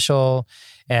social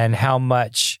and how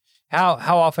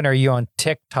often are you on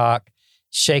TikTok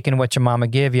shaking what your mama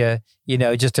give you,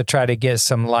 just to try to get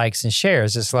some likes and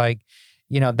shares. It's like,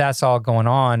 that's all going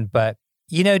on. But,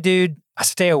 dude, I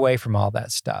stay away from all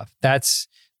that stuff. That's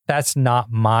not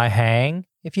my hang,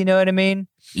 if you know what I mean.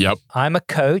 Yep. I'm a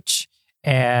coach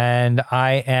and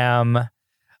I am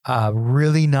a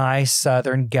really nice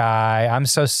Southern guy. I'm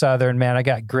so Southern, man. I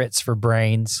got grits for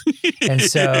brains. And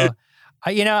so,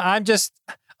 I'm just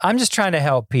trying to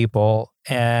help people.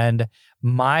 And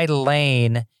my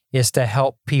lane is to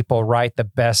help people write the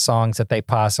best songs that they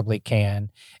possibly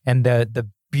can. And the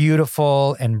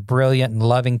beautiful and brilliant and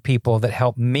loving people that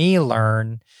help me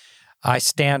learn, I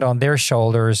stand on their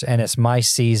shoulders and it's my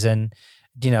season,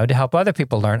 to help other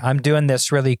people learn. I'm doing this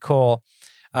really cool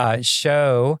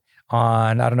show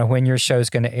on, I don't know when your show is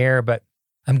going to air, but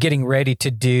I'm getting ready to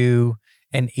do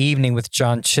an evening with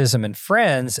John Chisholm and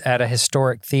friends at a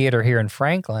historic theater here in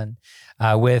Franklin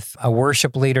with a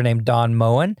worship leader named Don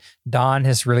Moen. Don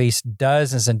has released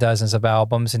dozens and dozens of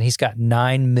albums, and he's got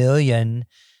 9 million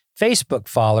Facebook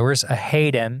followers. I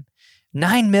hate him.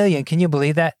 9 million. Can you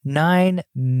believe that? 9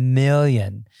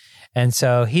 million. And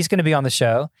so he's going to be on the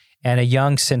show. And a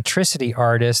young Centricity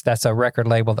artist, that's a record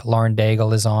label that Lauren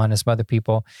Daigle is on, and some other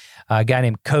people. A guy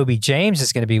named Kobe James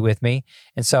is going to be with me.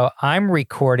 And so I'm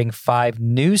recording 5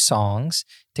 new songs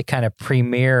to kind of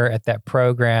premiere at that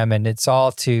program. And it's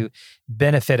all to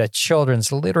benefit a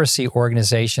children's literacy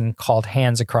organization called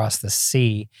Hands Across the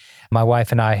Sea. My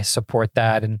wife and I support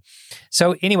that. And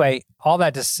so anyway, all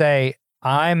that to say,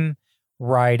 I'm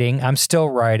still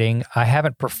writing. I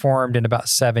haven't performed in about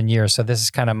 7 years. So this is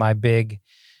kind of my big,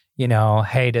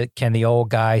 hey, can the old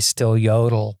guy still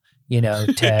yodel,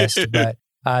 test. But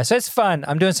so it's fun.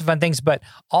 I'm doing some fun things. But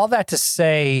all that to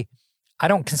say, I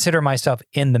don't consider myself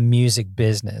in the music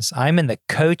business. I'm in the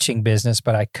coaching business,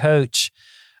 but I coach.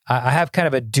 I have kind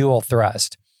of a dual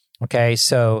thrust. Okay.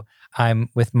 So I'm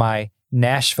with my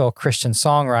Nashville Christian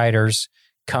Songwriters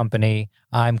company.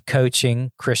 I'm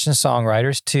coaching Christian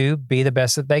songwriters to be the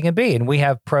best that they can be. And we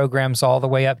have programs all the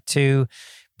way up to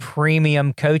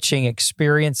premium coaching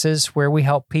experiences where we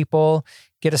help people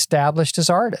get established as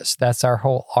artists. That's our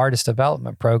whole artist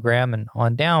development program and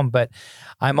on down. But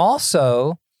I'm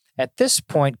also, at this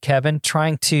point, Kevin,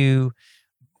 trying to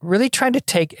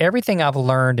take everything I've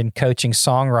learned in coaching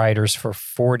songwriters for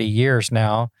 40 years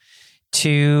now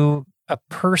to a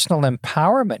personal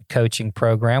empowerment coaching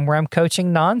program where I'm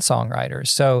coaching non-songwriters.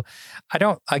 So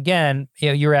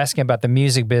you're asking about the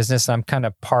music business, and I'm kind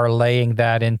of parlaying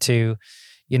that into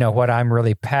what I'm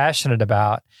really passionate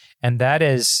about. And that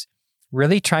is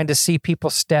really trying to see people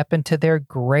step into their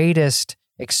greatest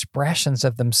expressions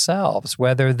of themselves,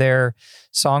 whether they're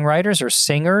songwriters or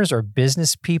singers or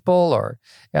business people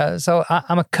so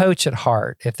I'm a coach at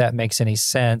heart, if that makes any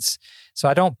sense. So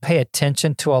I don't pay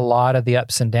attention to a lot of the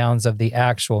ups and downs of the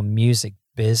actual music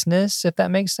business, if that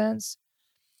makes sense.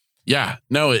 Yeah,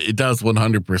 no, it does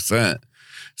 100%.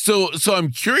 So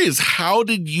I'm curious, how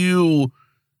did you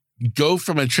go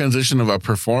from a transition of a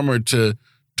performer to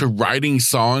writing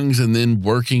songs and then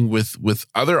working with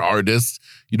other artists,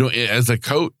 as a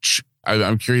coach?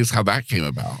 I'm curious how that came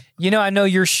about. I know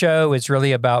your show is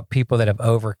really about people that have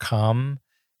overcome,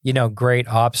 great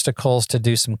obstacles to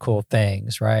do some cool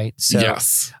things, right? So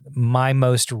yes. My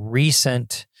most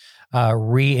recent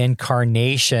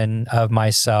reincarnation of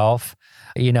myself,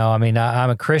 I'm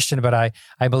a Christian, but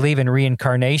I believe in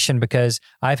reincarnation because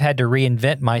I've had to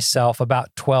reinvent myself about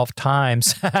 12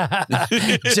 times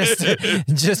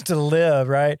just to live,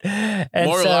 right? And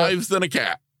more lives than a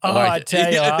cat. I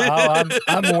tell you,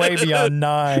 I'm way beyond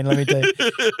 9, let me tell you.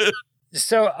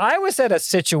 So I was at a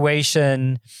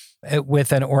situation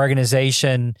with an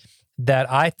organization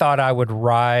that I thought I would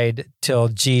ride till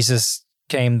Jesus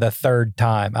came the third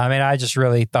time. I just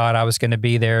really thought I was going to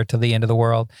be there till the end of the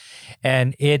world.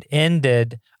 And it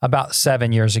ended about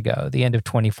 7 years ago, the end of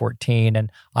 2014. And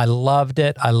I loved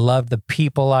it. I loved the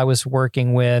people I was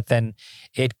working with. And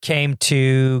it came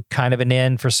to kind of an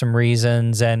end for some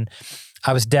reasons. And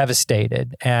I was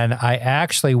devastated. And I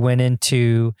actually went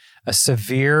into a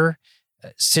severe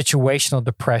situational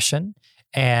depression.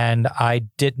 And I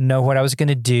didn't know what I was going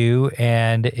to do.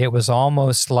 And it was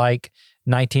almost like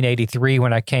 1983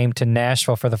 when I came to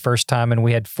Nashville for the first time and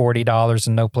we had $40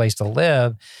 and no place to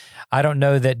live. I don't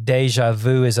know that deja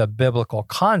vu is a biblical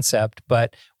concept,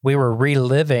 but we were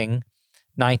reliving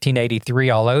 1983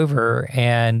 all over,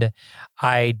 and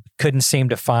I couldn't seem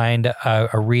to find a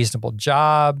reasonable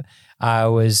job. I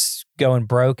was going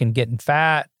broke and getting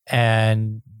fat,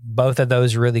 and both of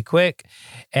those really quick.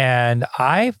 And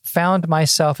I found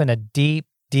myself in a deep,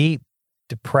 deep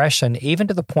depression, even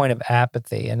to the point of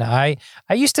apathy. And I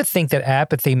used to think that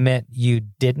apathy meant you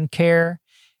didn't care.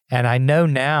 And I know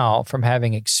now from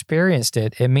having experienced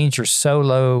it, it means you're so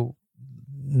low,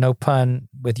 no pun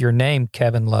with your name,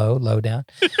 Kevin Low down.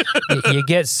 You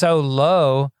get so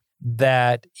low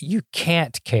that you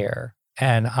can't care.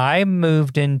 And I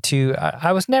moved into,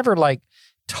 I was never like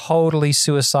totally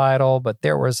suicidal, but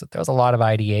there was a lot of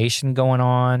ideation going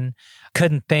on.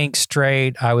 Couldn't think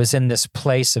straight. I was in this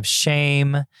place of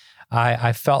shame.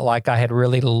 I felt like I had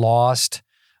really lost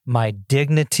my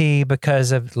dignity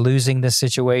because of losing the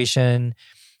situation.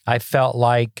 I felt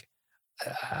like,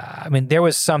 there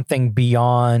was something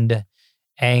beyond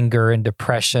anger and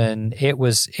depression. It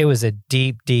was a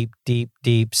deep, deep, deep,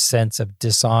 deep sense of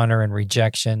dishonor and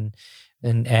rejection,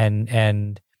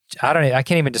 and I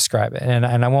can't even describe it. And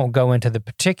I won't go into the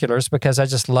particulars because I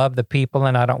just love the people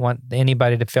and I don't want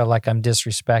anybody to feel like I'm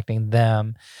disrespecting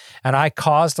them. And I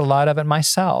caused a lot of it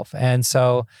myself. And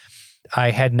so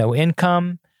I had no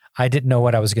income. I didn't know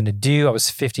what I was going to do. I was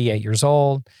 58 years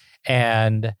old.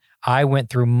 And I went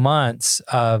through months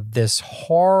of this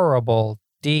horrible,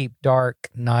 deep, dark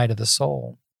night of the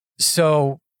soul.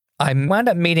 So I wound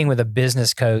up meeting with a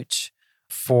business coach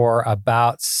for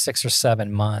about 6 or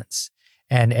 7 months.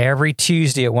 And every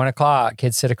Tuesday at 1:00,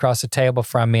 he'd sit across the table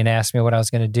from me and ask me what I was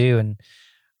going to do. And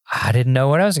I didn't know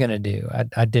what I was going to do.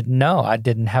 I didn't know. I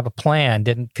didn't have a plan,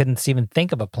 couldn't even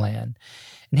think of a plan.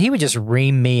 And he would just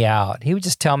ream me out. He would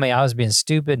just tell me I was being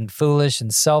stupid and foolish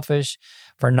and selfish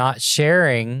for not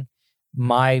sharing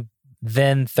my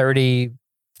then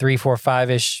 33, 4,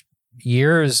 5-ish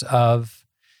years of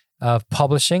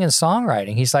publishing and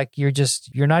songwriting. He's like, you're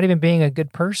not even being a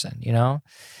good person, you know?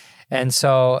 And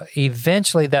so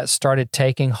eventually that started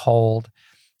taking hold,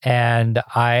 and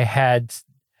I had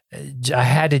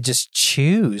to just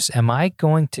choose, am I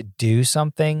going to do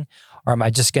something or am I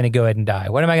just going to go ahead and die?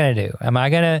 What am I going to do? Am I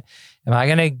going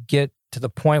to get to the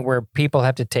point where people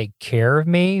have to take care of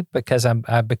me because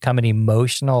I've become an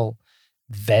emotional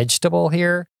vegetable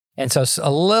here? And so a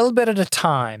little bit at a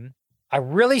time, I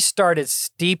really started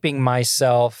steeping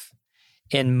myself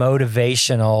in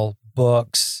motivational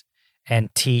books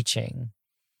and teaching.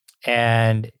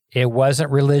 And it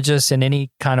wasn't religious in any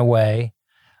kind of way,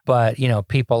 but, you know,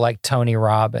 people like Tony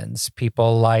Robbins,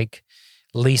 people like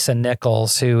Lisa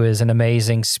Nichols, who is an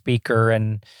amazing speaker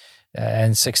and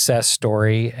success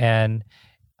story. And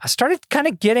I started kind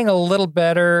of getting a little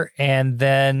better, and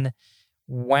then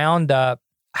wound up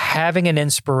having an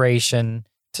inspiration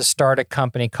to start a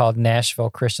company called Nashville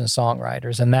Christian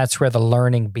Songwriters. And that's where the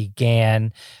learning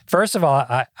began. First of all,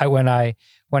 when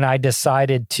I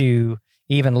decided to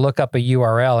even look up a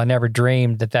URL, I never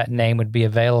dreamed that name would be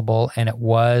available, and it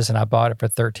was, and I bought it for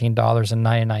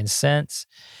 $13.99.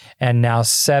 And now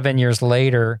 7 years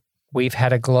later, we've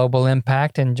had a global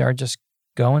impact and are just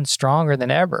going stronger than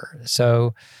ever.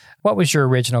 So what was your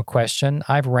original question?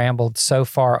 I've rambled so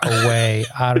far away.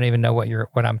 I don't even know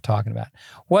what I'm talking about.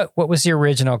 What was the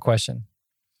original question?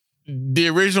 The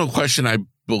original question, I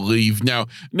believe. No,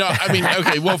 I mean,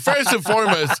 okay. Well, first and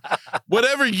foremost,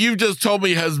 whatever you just told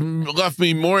me has left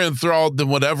me more enthralled than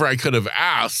whatever I could have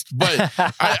asked. But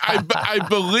I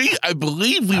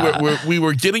believe we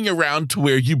were getting around to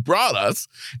where you brought us,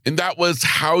 and that was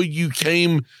how you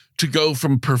came to go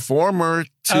from performer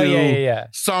to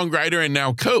songwriter and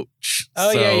now coach.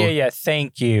 Yeah.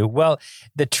 Thank you. Well,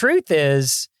 the truth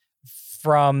is,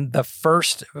 from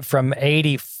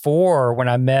 84, when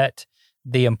I met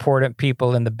the important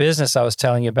people in the business I was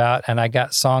telling you about, and I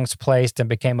got songs placed and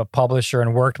became a publisher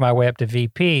and worked my way up to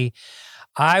VP,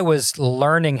 I was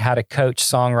learning how to coach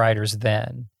songwriters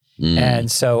then.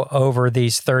 And so over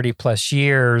these 30 plus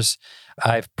years,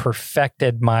 I've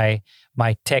perfected my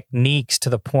techniques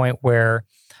to the point where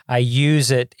I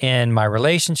use it in my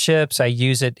relationships. I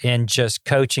use it in just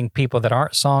coaching people that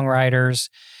aren't songwriters,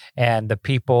 and the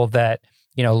people that,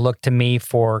 you know, look to me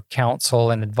for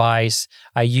counsel and advice.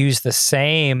 I use the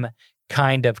same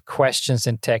kind of questions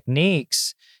and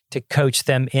techniques to coach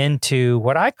them into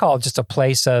what I call just a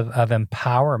place of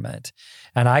empowerment.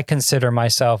 And I consider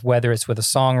myself, whether it's with a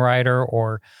songwriter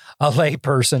or a lay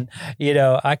person, you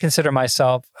know, I consider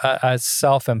myself a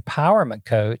self-empowerment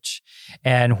coach.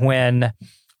 And when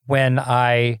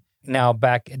I now,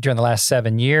 back during the last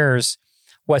 7 years,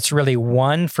 what's really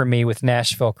won for me with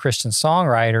Nashville Christian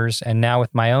Songwriters and now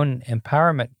with my own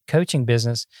empowerment coaching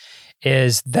business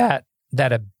is that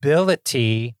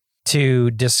ability to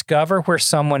discover where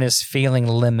someone is feeling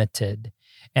limited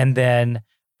and then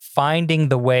finding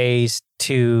the ways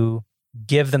to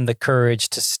give them the courage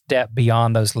to step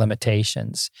beyond those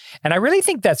limitations. And I really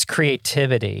think that's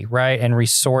creativity, right? And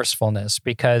resourcefulness,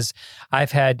 because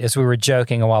I've had, as we were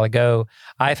joking a while ago,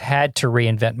 I've had to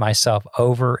reinvent myself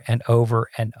over and over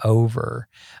and over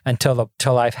until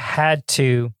I've had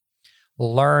to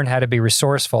learn how to be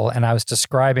resourceful. And I was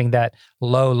describing that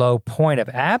low point of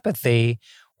apathy.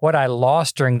 What I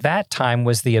lost during that time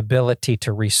was the ability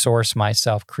to resource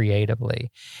myself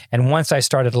creatively. And once I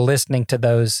started listening to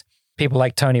those people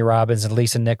like Tony Robbins and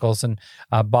Lisa Nichols and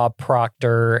Bob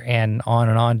Proctor and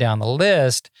on down the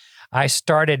list, I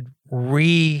started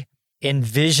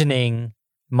re-envisioning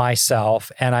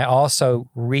myself, and I also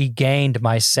regained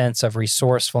my sense of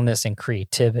resourcefulness and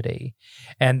creativity.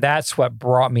 And that's what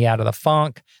brought me out of the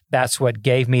funk. That's what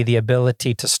gave me the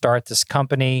ability to start this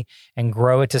company and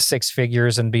grow it to 6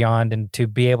 figures and beyond, and to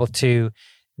be able to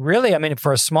really, I mean,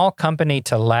 for a small company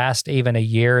to last even a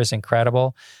year is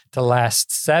incredible. To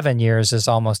last 7 years is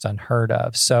almost unheard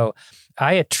of. So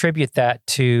I attribute that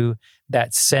to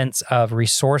that sense of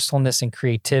resourcefulness and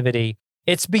creativity.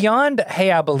 It's beyond,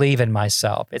 hey, I believe in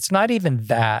myself. It's not even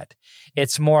that.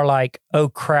 It's more like, oh,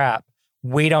 crap,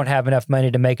 we don't have enough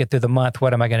money to make it through the month.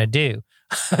 What am I going to do?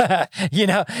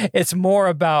 It's more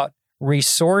about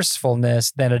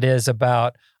resourcefulness than it is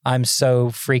about, I'm so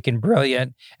freaking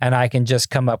brilliant and I can just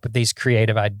come up with these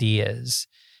creative ideas.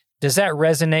 Does that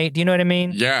resonate? Do you know what I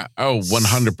mean? Yeah. Oh,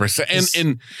 100%.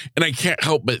 And I can't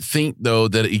help but think, though,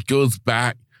 that it goes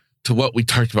back to what we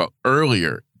talked about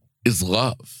earlier, is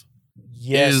love.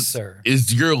 Yes, sir.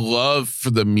 Is your love for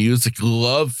the music,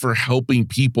 love for helping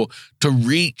people to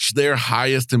reach their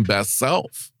highest and best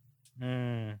self.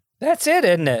 That's it,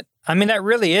 isn't it? I mean, that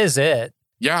really is it.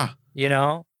 Yeah.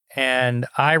 And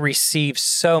I receive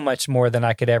so much more than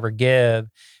I could ever give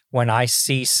when I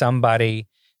see somebody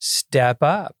step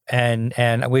up. And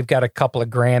we've got a couple of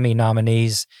Grammy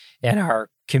nominees in our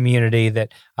community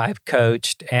that I've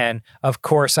coached. And of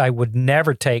course, I would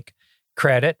never take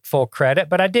full credit,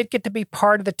 but I did get to be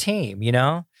part of the team,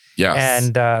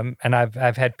 Yes. And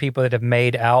I've had people that have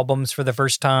made albums for the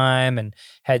first time and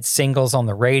had singles on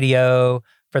the radio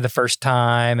for the first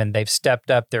time, and they've stepped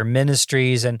up their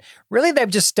ministries, and really they've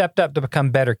just stepped up to become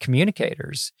better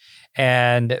communicators.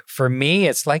 And for me,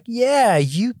 it's like, yeah,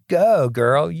 you go,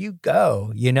 girl, you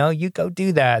go, you go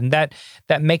do that. And that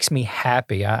makes me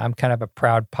happy. I'm kind of a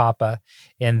proud papa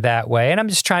in that way. And I'm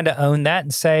just trying to own that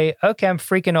and say, okay, I'm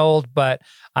freaking old, but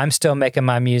I'm still making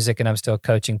my music and I'm still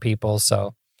coaching people.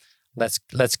 So let's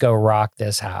go rock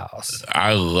this house.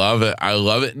 I love it. I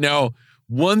love it. Now,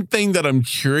 one thing that I'm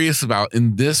curious about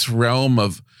in this realm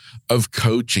of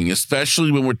coaching, especially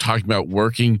when we're talking about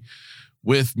working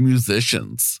with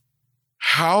musicians,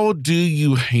 how do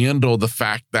you handle the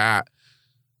fact that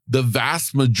the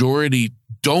vast majority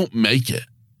don't make it?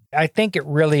 I think it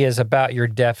really is about your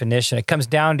definition. It comes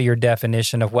down to your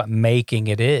definition of what making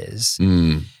it is.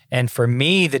 And for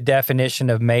me, the definition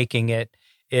of making it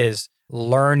is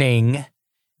learning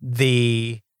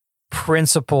the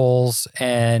principles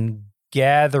and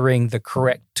gathering the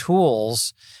correct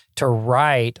tools to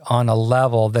write on a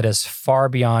level that is far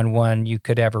beyond one you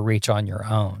could ever reach on your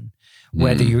own.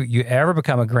 Whether you ever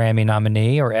become a Grammy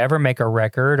nominee or ever make a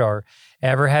record or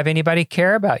ever have anybody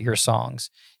care about your songs.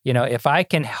 If I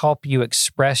can help you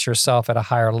express yourself at a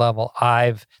higher level,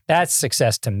 that's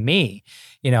success to me.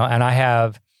 And I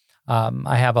have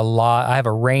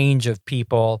a range of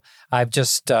people. I've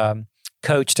just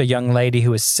coached a young lady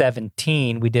who was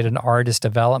 17. We did an artist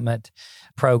development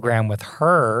program with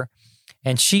her,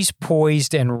 and she's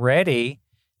poised and ready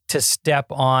to step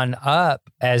on up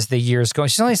as the years go.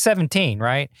 She's only 17,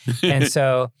 right? And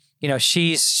so,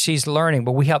 she's learning,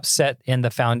 but we help set in the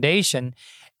foundation.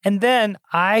 And then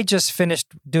I just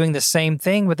finished doing the same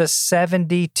thing with a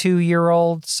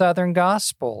 72-year-old Southern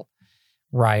gospel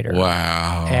writer.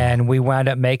 Wow. And we wound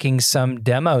up making some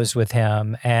demos with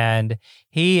him, and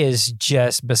he is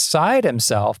just beside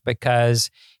himself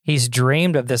because he's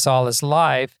dreamed of this all his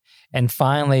life and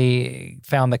finally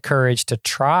found the courage to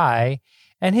try.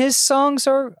 And his songs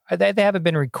they haven't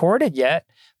been recorded yet,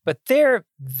 but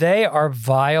they are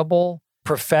viable,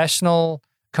 professional,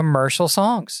 commercial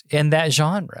songs in that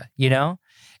genre,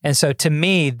 And so to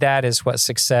me, that is what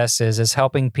success is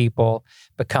helping people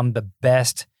become the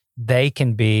best they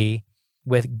can be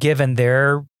given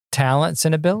their talents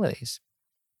and abilities.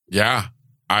 Yeah,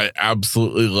 I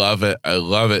absolutely love it. I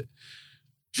love it.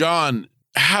 John,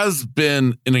 has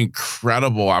been an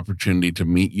incredible opportunity to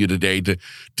meet you today, to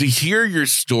hear your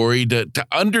story, to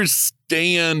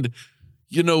understand,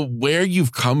 where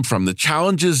you've come from, the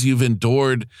challenges you've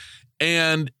endured,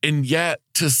 and yet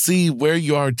to see where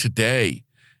you are today.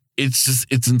 It's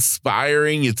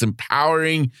inspiring, it's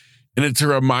empowering, and it's a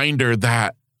reminder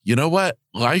that, you know what?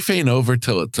 Life ain't over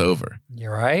till it's over.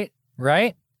 You're right.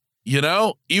 Right?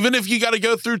 Even if you got to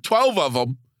go through 12 of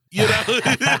them,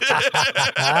 I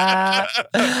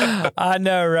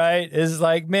know, right? It's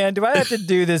like, man, do I have to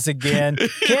do this again?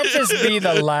 Can't this be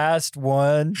the last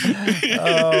one?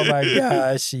 Oh my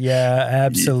gosh. Yeah,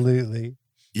 absolutely.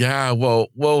 Yeah. Well,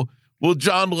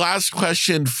 John, last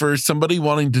question for somebody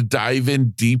wanting to dive in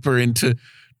deeper into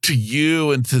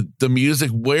you and to the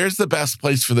music. Where's the best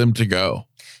place for them to go?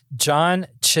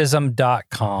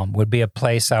 JohnChisholm.com would be a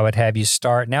place I would have you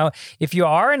start. Now, if you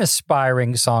are an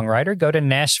aspiring songwriter, go to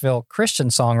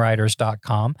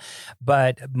NashvilleChristianSongwriters.com.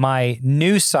 But my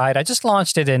new site, I just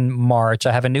launched it in March.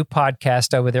 I have a new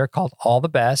podcast over there called All the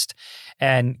Best.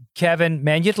 And Kevin,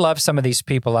 man, you'd love some of these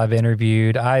people I've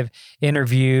interviewed. I've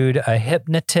interviewed a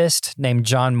hypnotist named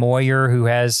John Moyer who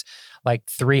has like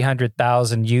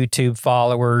 300,000 YouTube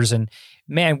followers. And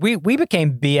man, we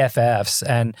became BFFs.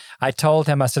 And I told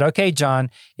him, I said, okay, John,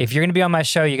 if you're going to be on my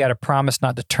show, you got to promise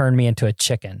not to turn me into a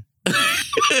chicken.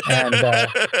 And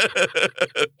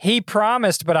he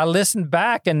promised, but I listened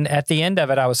back, and at the end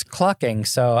of it, I was clucking.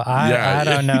 So I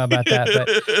don't know about that, but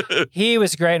he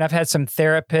was great. And I've had some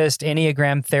therapists,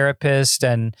 Enneagram therapists,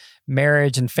 and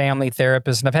marriage and family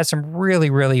therapists, and I've had some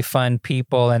really, really fun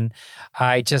people. And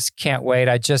I just can't wait.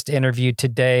 I just interviewed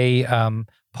today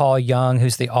Paul Young,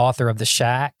 who's the author of The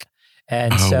Shack.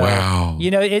 And wow. You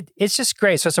know, it's just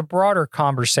great. So it's a broader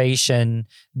conversation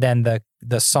than the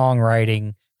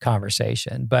songwriting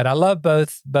conversation. But I love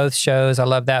both shows. I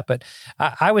love that. But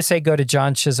I would say go to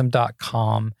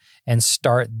JohnChisholm.com and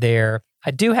start there. I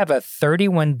do have a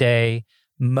 31-day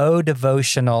Mo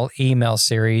devotional email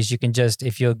series. You can just,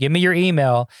 if you'll give me your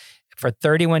email for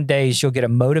 31 days, you'll get a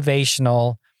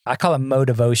motivational, I call it Mo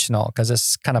devotional because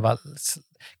it's kind of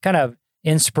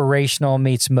inspirational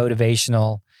meets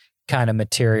motivational kind of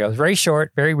material. It's very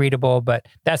short, very readable, but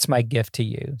that's my gift to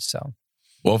you. So.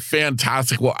 Well,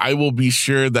 fantastic. Well, I will be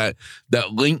sure that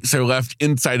links are left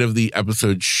inside of the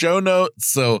episode show notes.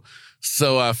 So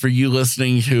for you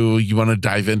listening who you want to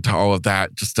dive into all of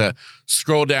that, just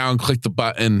scroll down, click the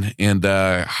button, and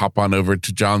hop on over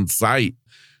to John's site.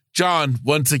 John,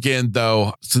 once again,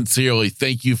 though, sincerely,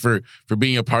 thank you for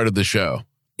being a part of the show.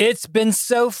 It's been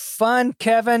so fun,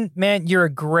 Kevin. Man, you're a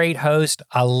great host.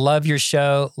 I love your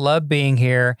show. Love being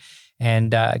here. And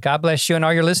God bless you and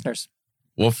all your listeners.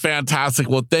 Well, fantastic.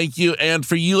 Well, thank you. And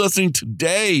for you listening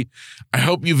today, I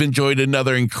hope you've enjoyed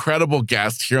another incredible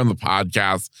guest here on the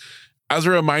podcast. As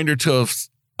a reminder to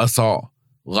us all,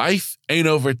 life ain't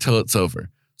over till it's over.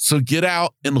 So get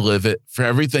out and live it for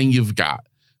everything you've got,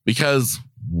 because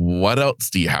what else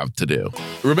do you have to do?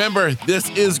 Remember, this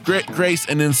is Grit, Grace,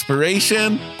 and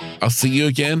Inspiration. I'll see you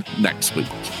again next week.